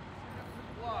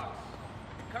 Blocks.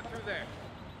 Cut through there.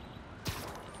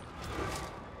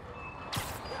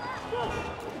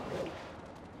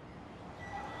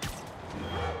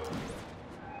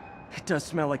 It does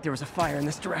smell like there was a fire in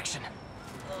this direction.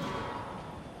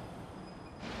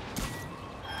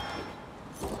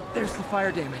 There's the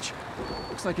fire damage.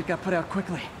 Looks like it got put out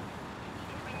quickly.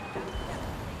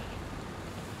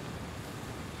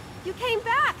 You came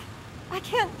back! I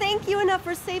can't thank you enough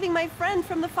for saving my friend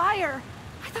from the fire.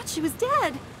 I thought she was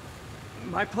dead.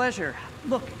 My pleasure.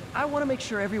 Look, I want to make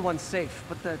sure everyone's safe,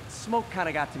 but the smoke kind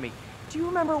of got to me. Do you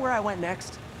remember where I went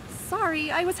next?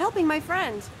 Sorry, I was helping my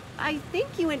friend. I think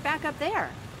you went back up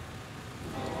there.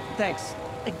 Thanks.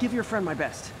 Give your friend my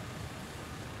best.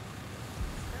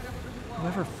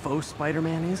 Whoever faux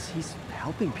Spider-Man is, he's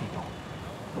helping people.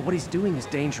 But what he's doing is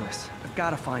dangerous. I've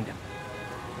got to find him.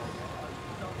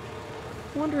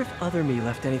 Wonder if other me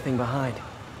left anything behind.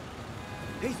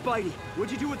 Hey, Spidey,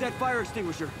 what'd you do with that fire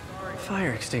extinguisher?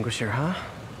 Fire extinguisher, huh?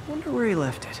 Wonder where he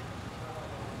left it.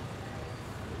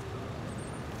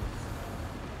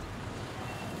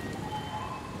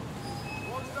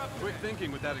 Quick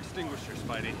thinking with that extinguisher,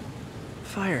 Spidey.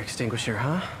 Fire extinguisher,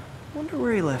 huh? Wonder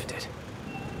where he left it.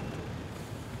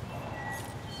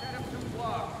 Set up 2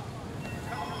 blocks.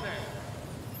 Cut through there.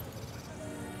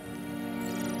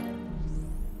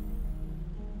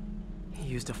 He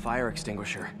used a fire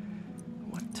extinguisher.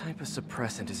 What type of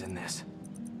suppressant is in this?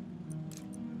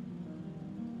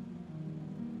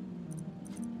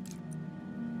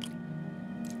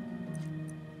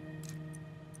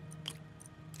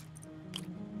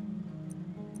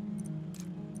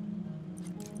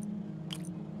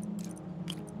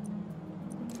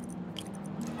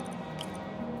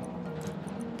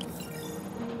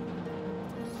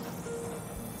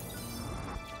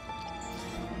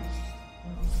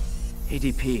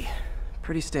 ADP.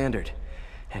 Pretty standard.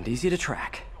 And easy to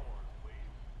track.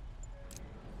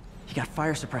 He got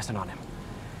fire suppressant on him.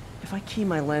 If I key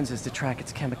my lenses to track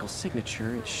its chemical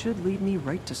signature, it should lead me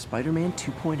right to Spider-Man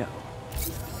 2.0.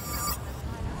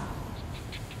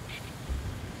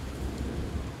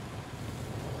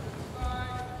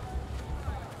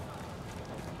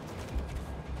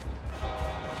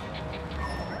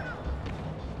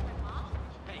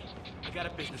 Hey, I got a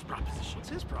business proposition. What's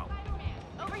his problem?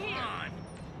 Over here. Come on.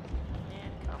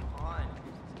 Man, come on.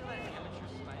 Still that amateur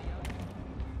Spidey.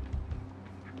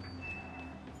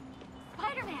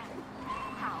 Spider-Man!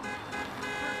 How?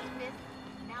 First Fist,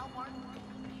 now Martin.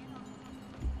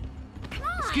 Come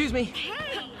on! Excuse me.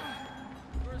 Hey!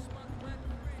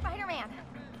 Spider-Man,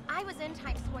 I was in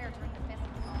Times Square during the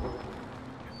festival.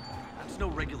 That's no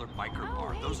regular biker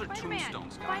bar. Hey, Those are Spider-Man.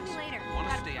 tombstones, guys. Find me later. You want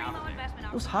to Got a stay out of low there.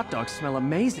 investment Those hot dogs smell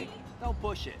amazing. Don't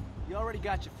push it. You already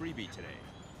got your freebie today.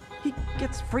 He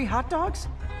gets free hot dogs?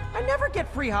 I never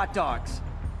get free hot dogs.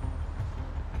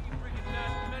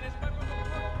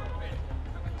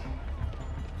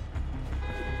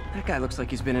 That guy looks like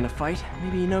he's been in a fight.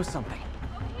 Maybe he knows something.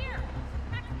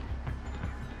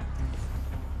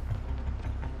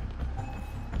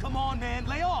 Come on, man,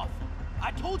 lay off.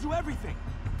 I told you everything.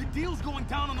 The deal's going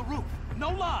down on the roof. No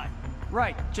lie.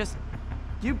 Right, just...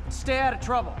 you stay out of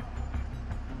trouble.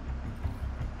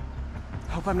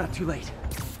 Hope I'm not too late.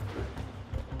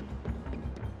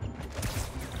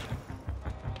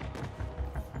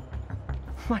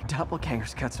 My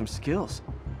doppelganger's got some skills.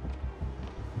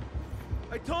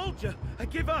 I told you, I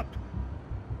give up.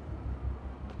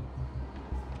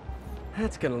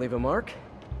 That's gonna leave a mark.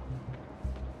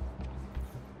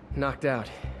 Knocked out,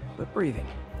 but breathing.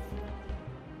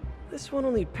 This one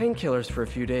will need painkillers for a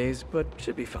few days, but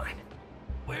should be fine.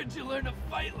 Where'd you learn to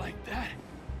fight like that?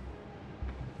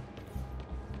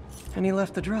 And he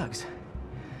left the drugs.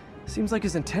 Seems like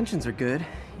his intentions are good,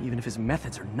 even if his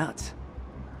methods are nuts.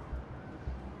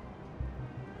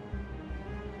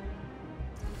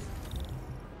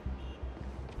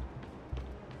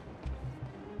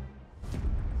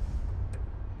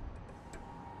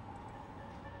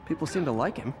 People seem to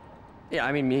like him. Yeah,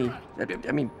 I mean me.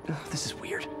 I mean, this is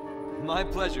weird. My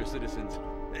pleasure, citizens.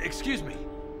 Excuse me.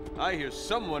 I hear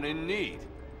someone in need.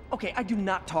 Okay, I do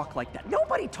not talk like that.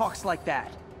 Nobody talks like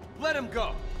that. Let him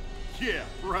go. Yeah,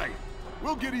 right.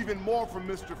 We'll get even more from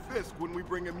Mr. Fisk when we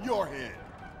bring him your head.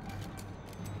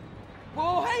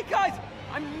 Whoa, hey guys!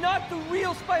 I'm not the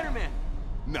real Spider-Man.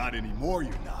 Not anymore,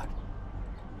 you're not.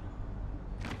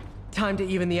 Time to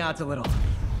even the odds a little.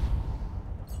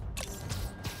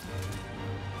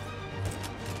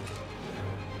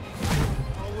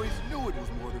 Always knew it was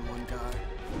more than one guy.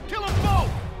 Kill them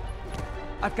both!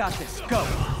 I've got this. Go.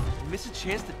 Miss a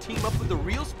chance to team up with the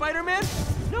real Spider-Man?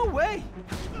 No way!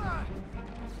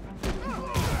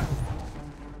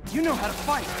 You know how to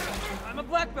fight. I'm a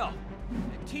black belt.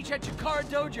 I teach at Chikara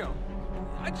Dojo.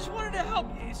 I just wanted to help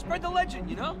spread the legend,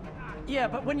 you know? Yeah,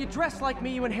 but when you dress like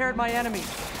me, you inherit my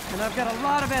enemies. And I've got a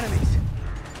lot of enemies.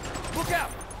 Look out!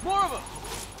 More of them!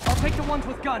 I'll take the ones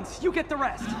with guns. You get the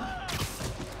rest.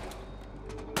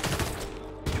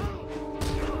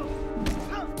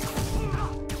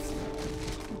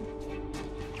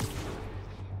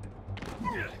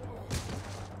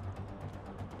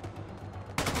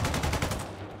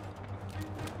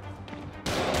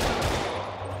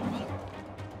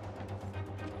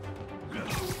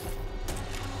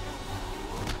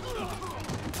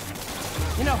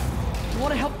 You know, you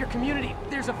want to help your community,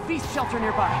 there's a feast shelter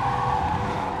nearby.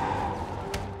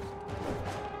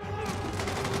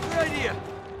 Good idea.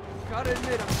 Gotta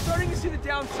admit, I'm starting to see the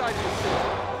downside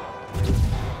of this.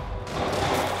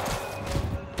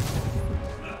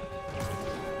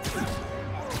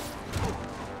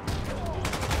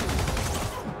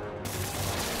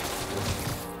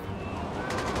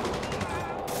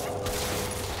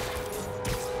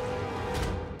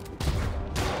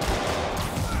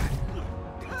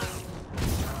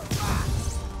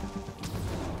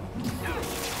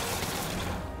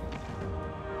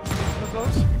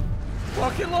 Those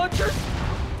rocket launchers?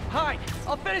 Hide!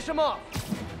 I'll finish him off!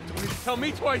 Don't need to tell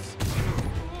me twice.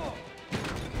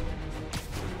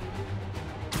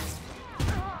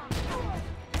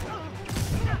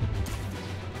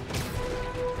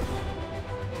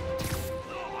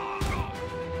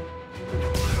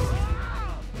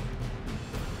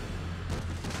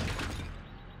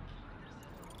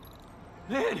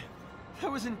 Man,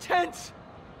 that was intense.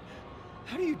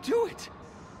 How do you do it?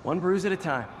 One bruise at a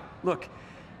time. Look,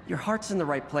 your heart's in the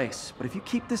right place, but if you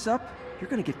keep this up, you're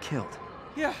gonna get killed.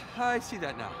 Yeah, I see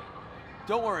that now.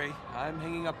 Don't worry, I'm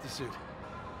hanging up the suit.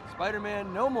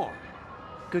 Spider-Man, no more.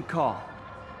 Good call.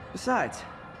 Besides,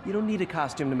 you don't need a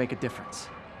costume to make a difference.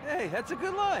 Hey, that's a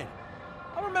good line.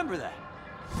 I'll remember that.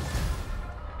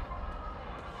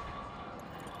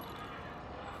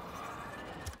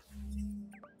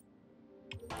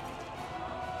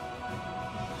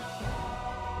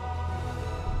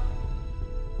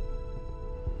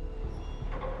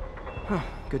 Huh,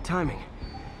 good timing.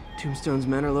 Tombstone's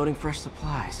men are loading fresh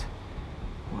supplies.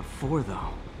 What for, though?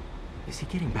 Is he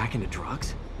getting back into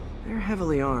drugs? They're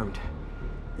heavily armed.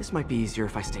 This might be easier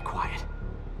if I stay quiet.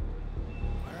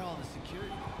 Where are all the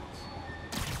security guards?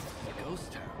 It's a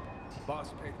ghost town. Boss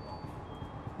paid them off.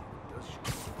 Does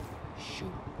shoot.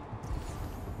 Shoot.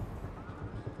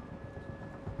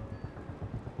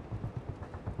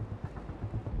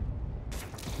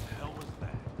 What the hell was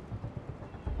that?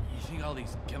 You think all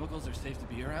these chemicals are safe to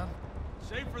be around?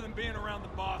 Safer than being around the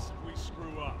boss if we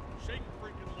screw up. Shake a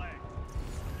freaking leg.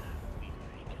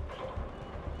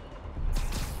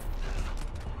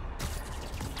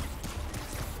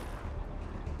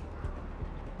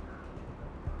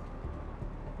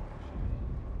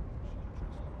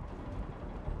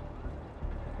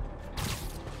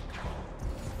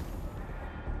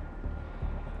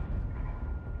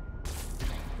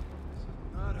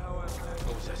 Not how I meant.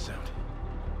 What was that sound?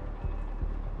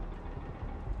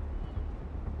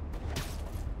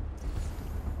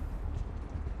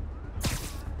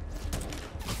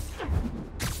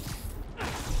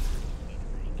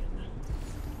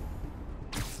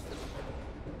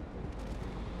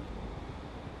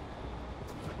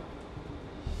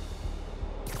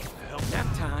 Nap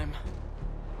time.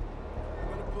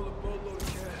 Better pull a boatload of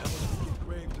cash and get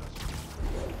grave dust.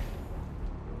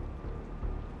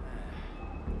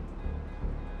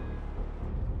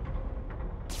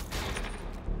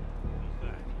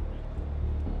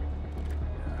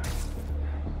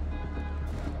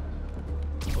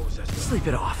 What was that sound? Sleep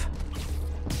it off.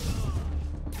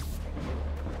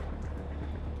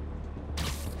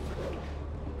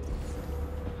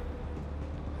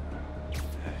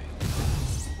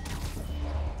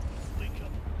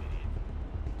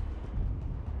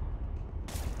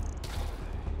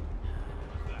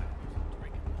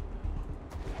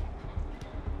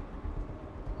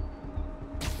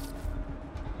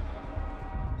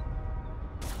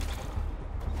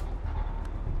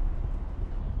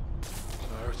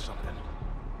 I heard something.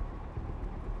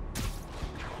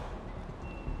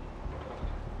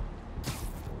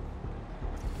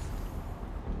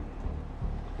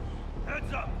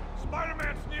 Heads up!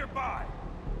 Spider-Man's nearby!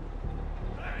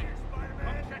 Hey,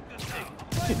 Spider-Man! Check this out!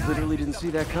 I literally didn't see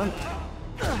that coming.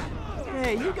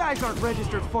 Hey, you guys aren't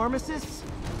registered pharmacists.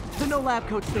 The no lab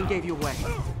coats thing gave you away.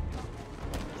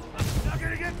 Not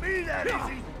gonna get me that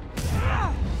easy!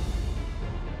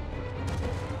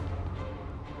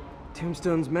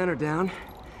 Tombstone's men are down.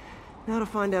 Now to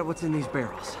find out what's in these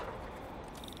barrels.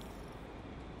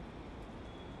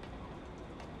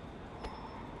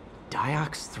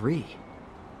 Diox 3.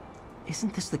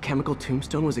 Isn't this the chemical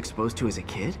Tombstone was exposed to as a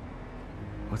kid?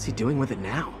 What's he doing with it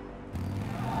now?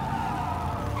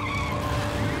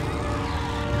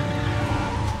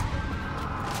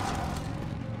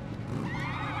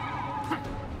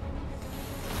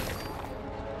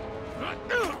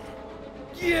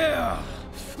 Yeah!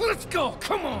 Let's go!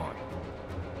 Come on!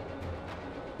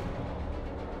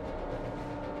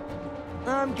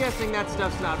 I'm guessing that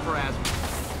stuff's not for asthma.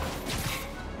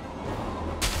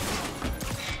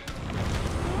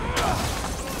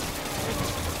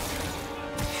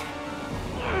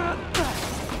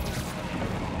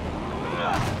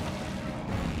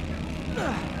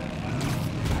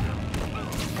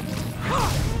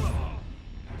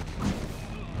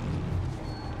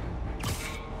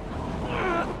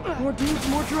 More dudes,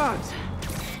 more drugs.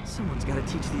 Someone's got to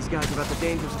teach these guys about the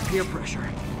dangers of peer pressure.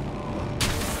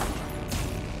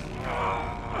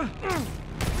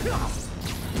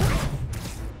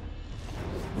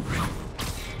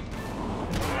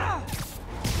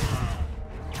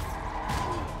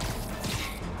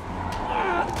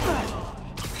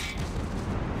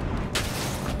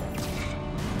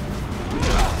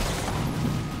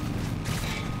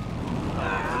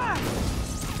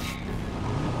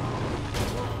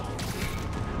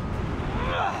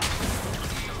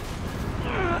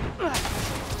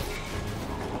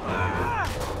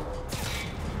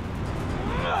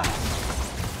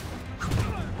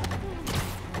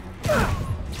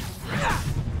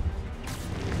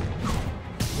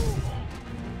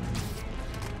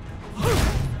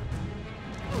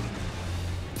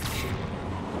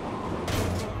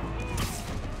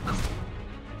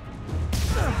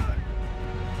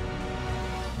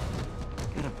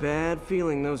 Bad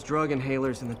feeling those drug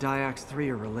inhalers and the Diox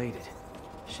 3 are related.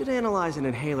 Should analyze an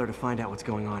inhaler to find out what's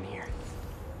going on here.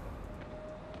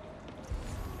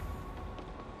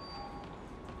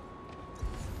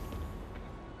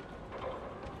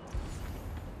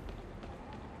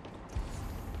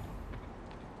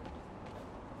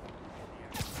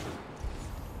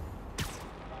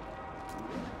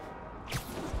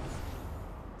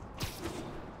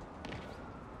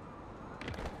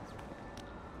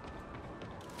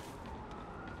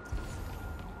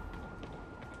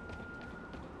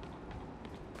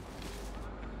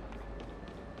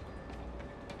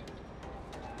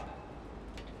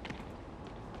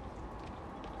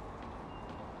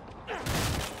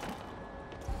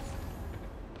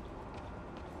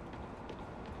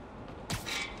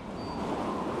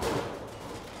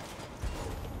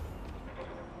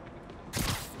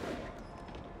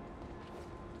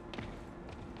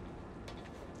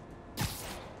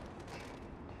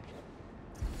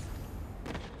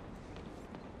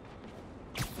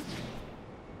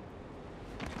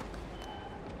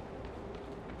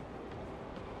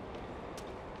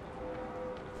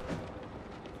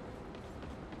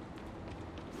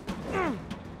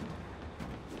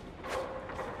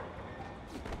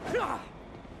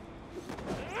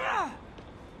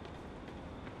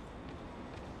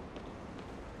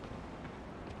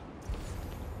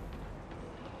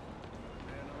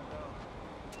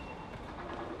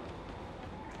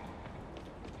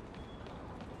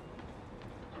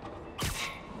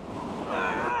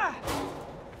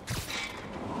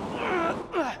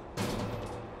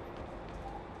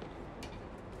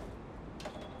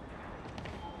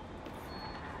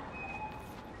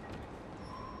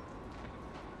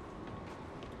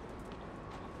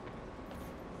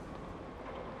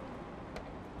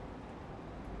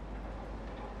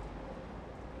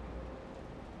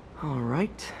 All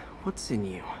right, what's in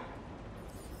you?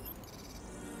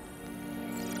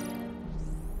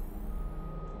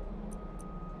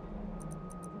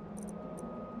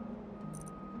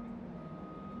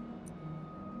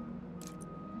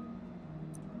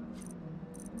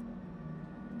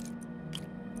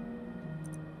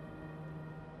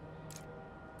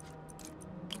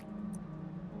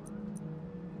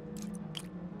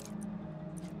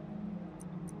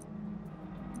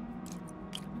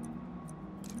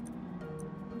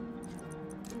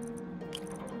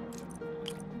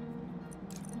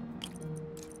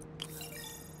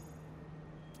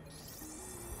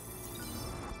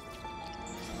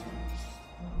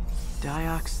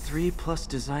 Diox 3 plus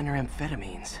designer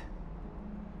amphetamines.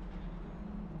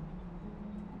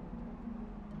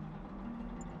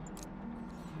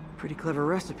 Pretty clever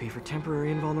recipe for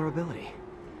temporary invulnerability.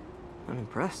 I'm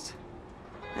impressed.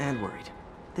 And worried.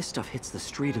 This stuff hits the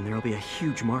street and there'll be a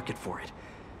huge market for it.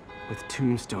 With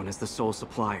Tombstone as the sole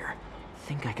supplier,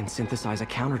 think I can synthesize a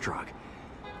counter-drug.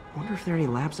 Wonder if there are any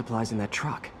lab supplies in that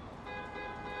truck.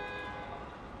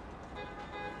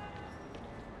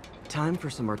 Time for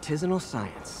some artisanal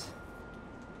science.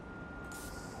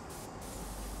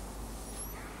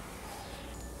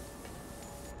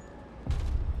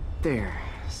 There,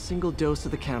 single dose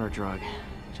of the counter drug.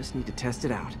 Just need to test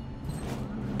it out.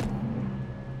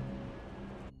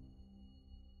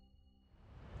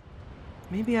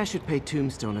 Maybe I should pay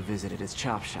Tombstone a visit at his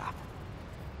chop shop.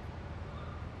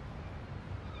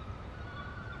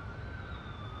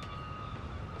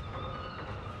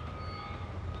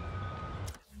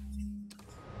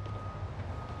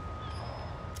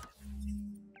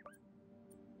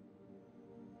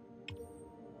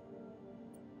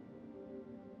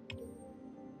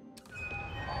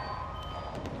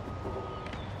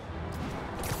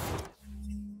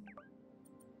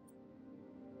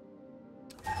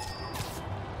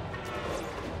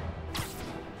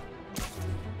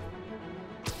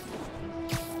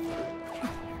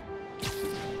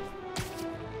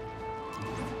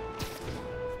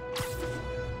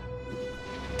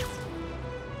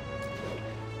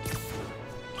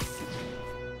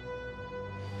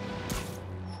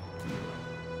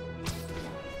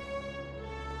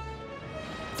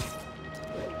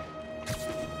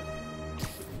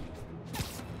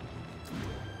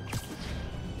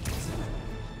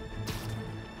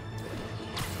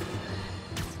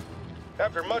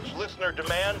 After much listener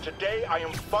demand, today I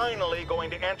am finally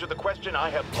going to answer the question I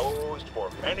have posed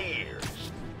for many years.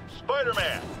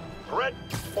 Spider-Man, threat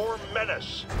or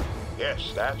menace?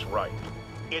 Yes, that's right.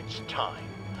 It's time.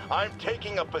 I'm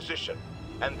taking a position.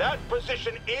 And that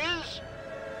position is...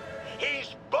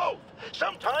 he's both.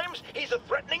 Sometimes he's a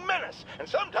threatening menace, and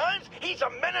sometimes he's a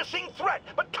menacing threat.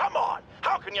 But come on,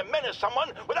 how can you menace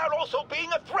someone without also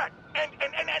being a threat?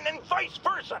 and vice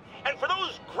versa. And for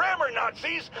those grammar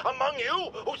Nazis among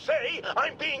you who say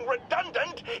I'm being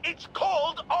redundant, it's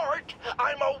called art.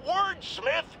 I'm a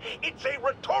wordsmith. It's a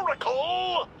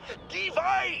rhetorical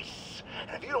device.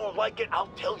 And if you don't like it,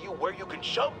 I'll tell you where you can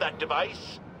shove that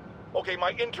device. Okay,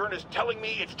 my intern is telling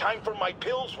me it's time for my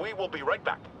pills. We will be right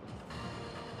back.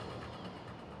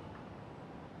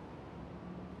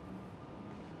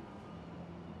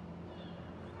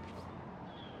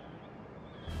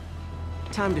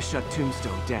 Time to shut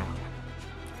Tombstone down.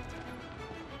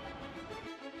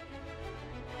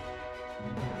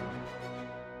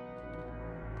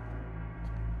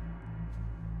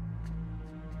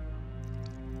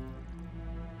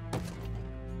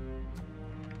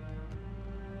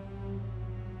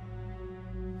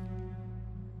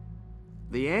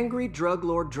 The angry drug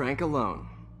lord drank alone.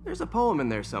 There's a poem in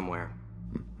there somewhere.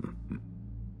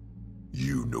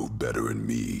 You know better than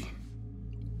me.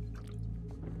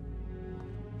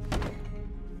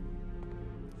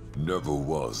 Never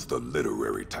was the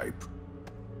literary type.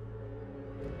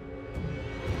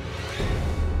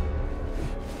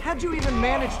 How'd you even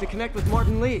manage to connect with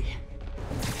Martin Lee?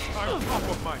 I'm top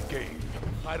of my game.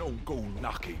 I don't go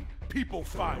knocking. People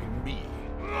find me.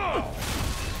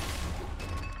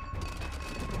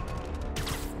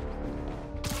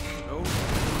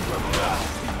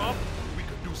 Team up, we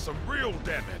could do some real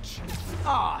damage.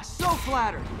 Ah, so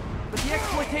flattered. But the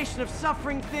exploitation of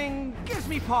suffering thing gives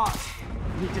me pause.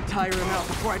 Need to tire him out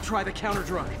before I try the counter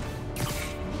drug.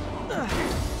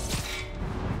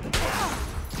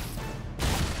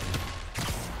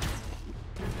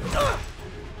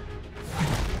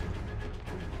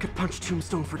 Could punch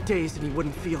Tombstone for days and he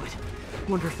wouldn't feel it.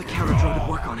 Wonder if the counter drug would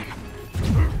work on him.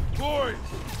 Boys,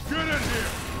 get in here!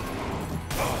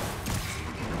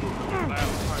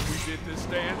 Last time we did this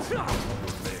dance,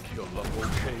 leg healed up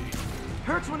okay.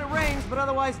 Hurts when it rains, but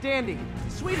otherwise dandy.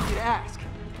 Sweet of you to ask.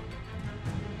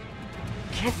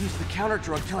 Can't use the counter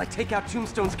drug till I take out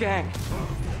Tombstone's gang.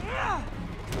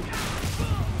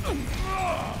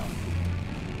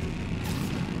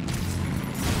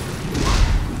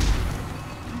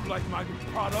 You like my new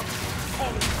product? Call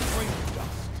it brain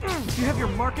dust. You have your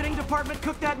marketing department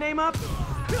cook that name up?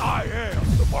 I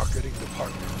am the marketing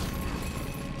department.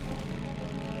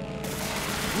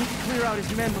 Need to clear out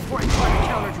his men before I try the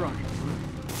counter drug.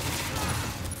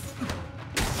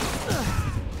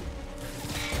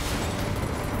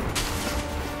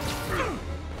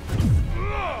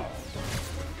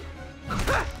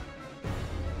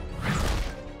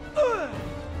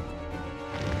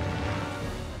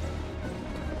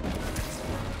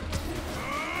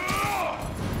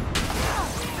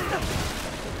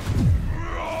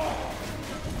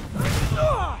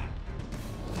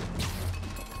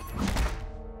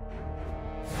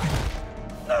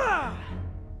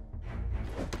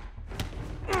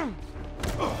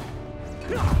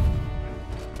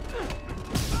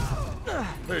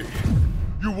 Hey,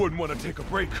 you wouldn't want to take a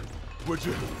break, would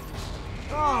you?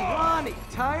 Oh, Ronnie,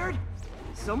 tired?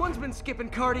 Someone's been skipping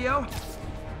cardio.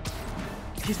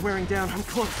 He's wearing down, I'm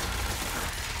close.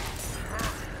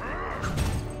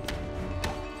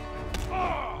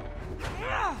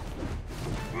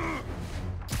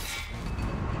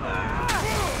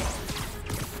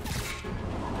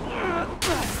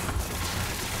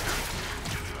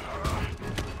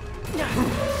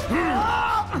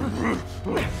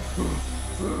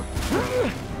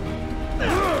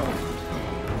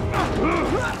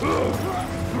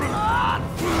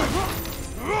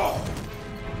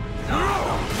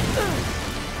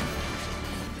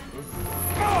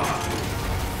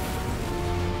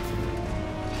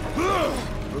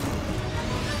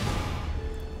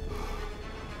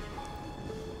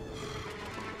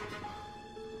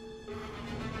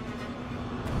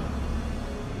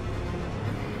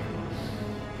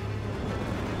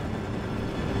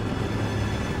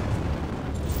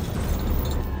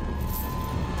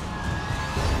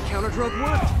 Counter drug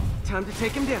worked. Time to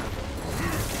take him down.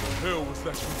 Hell was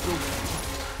that you doing?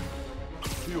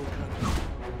 Feel kind of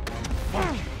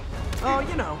funky. Oh,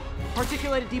 you know,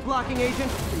 articulated deblocking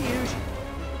agent, the usual.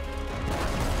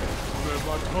 Man,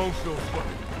 my tongue feels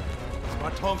funny. Is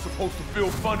my tongue supposed to feel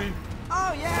funny?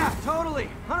 Oh yeah, totally.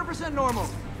 100% normal.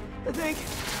 I think.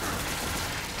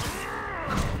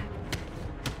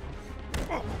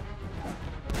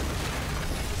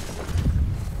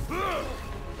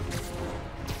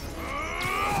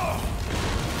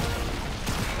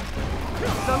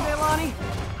 Someday, Lonnie,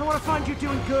 I want to find you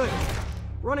doing good.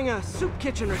 Running a soup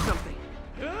kitchen or something.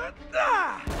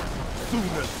 Soon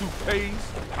as soup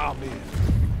pays, I'm in.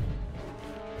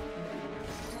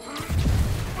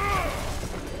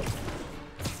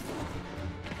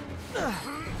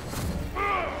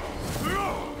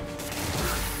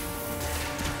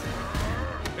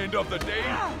 the day?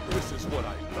 This is what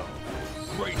I love.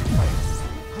 Great fights,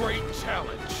 great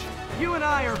challenge. You and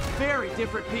I are very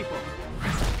different people.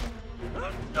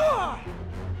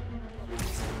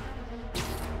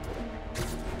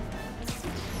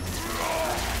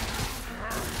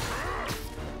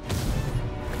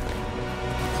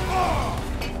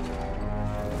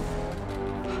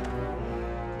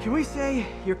 Can we say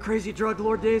your crazy drug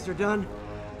lord days are done,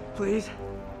 please?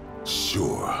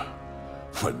 Sure.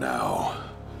 For now.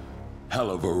 Hell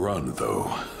of a run,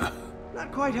 though.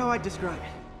 Not quite how I'd describe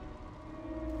it.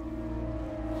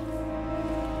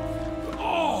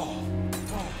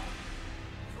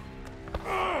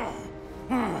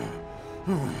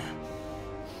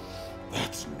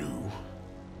 That's new.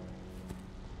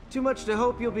 Too much to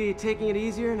hope you'll be taking it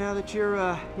easier now that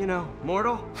you're, you know,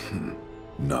 mortal?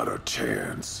 Not a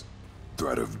chance.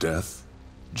 Threat of death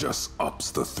just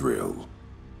ups the thrill.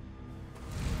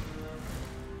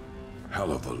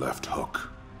 Hell of a left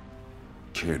hook.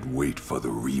 Can't wait for the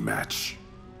rematch.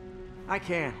 I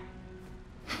can.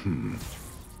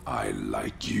 I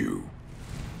like you.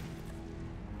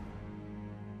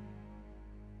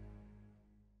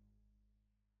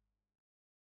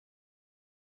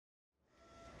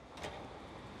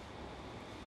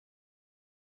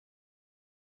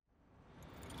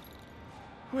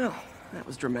 Well, that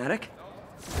was dramatic.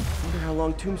 Wonder how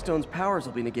long Tombstone's powers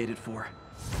will be negated for.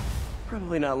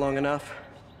 Probably not long enough.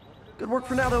 Good work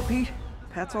for now, though, Pete.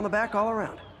 Pats on the back all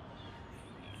around.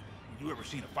 You ever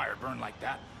seen a fire burn like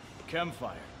that? Chem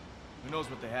fire. Who knows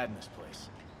what they had in this place?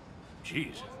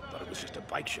 Jeez, thought it was just a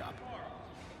bike shop.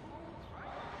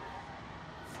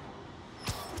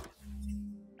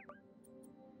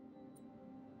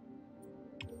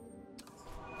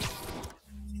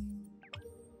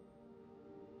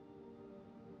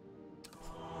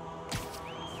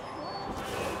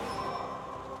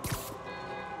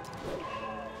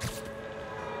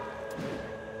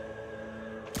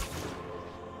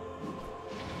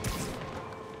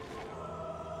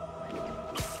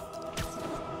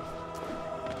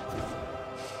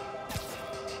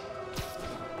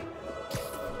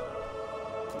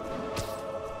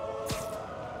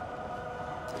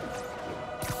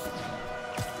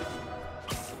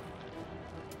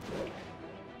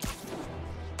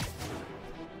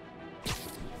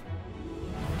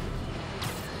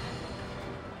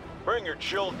 Bring your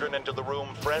children into the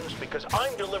room, friends, because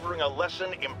I'm delivering a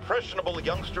lesson impressionable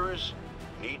youngsters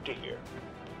need to hear.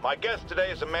 My guest today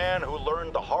is a man who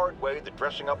learned the hard way that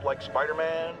dressing up like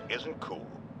Spider-Man isn't cool.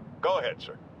 Go ahead,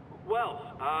 sir.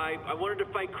 Well, I wanted to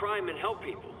fight crime and help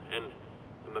people, and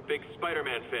I'm a big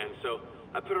Spider-Man fan, so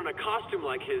I put on a costume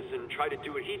like his and tried to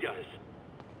do what he does.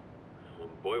 Well,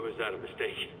 boy, was that a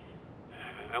mistake.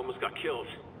 I almost got killed.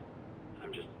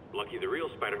 I'm just lucky the real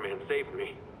Spider-Man saved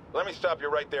me. Let me stop you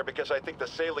right there because I think the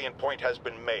salient point has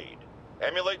been made.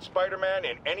 Emulate Spider-Man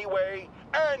in any way,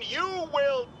 and you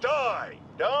will die!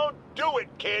 Don't do it,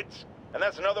 kids! And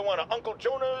that's another one of Uncle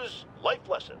Jonah's life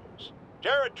lessons.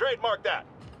 Jared, trademark that.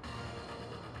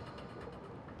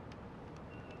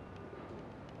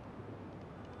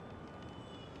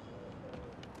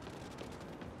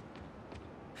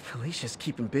 Felicia's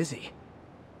keeping busy,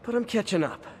 but I'm catching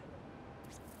up.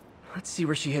 Let's see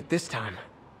where she hit this time.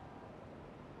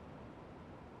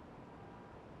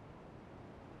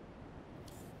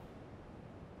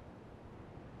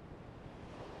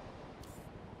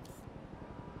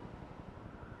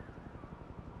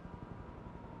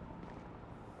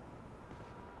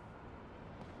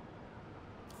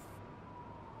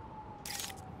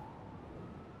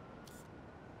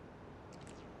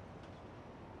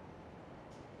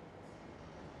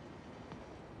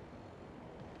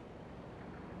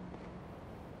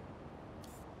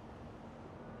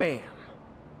 Bam.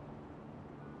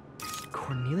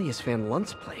 Cornelius Van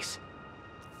Lunt's place.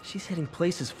 She's hitting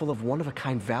places full of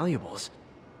one-of-a-kind valuables.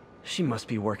 She must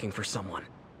be working for someone.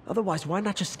 Otherwise, why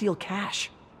not just steal cash?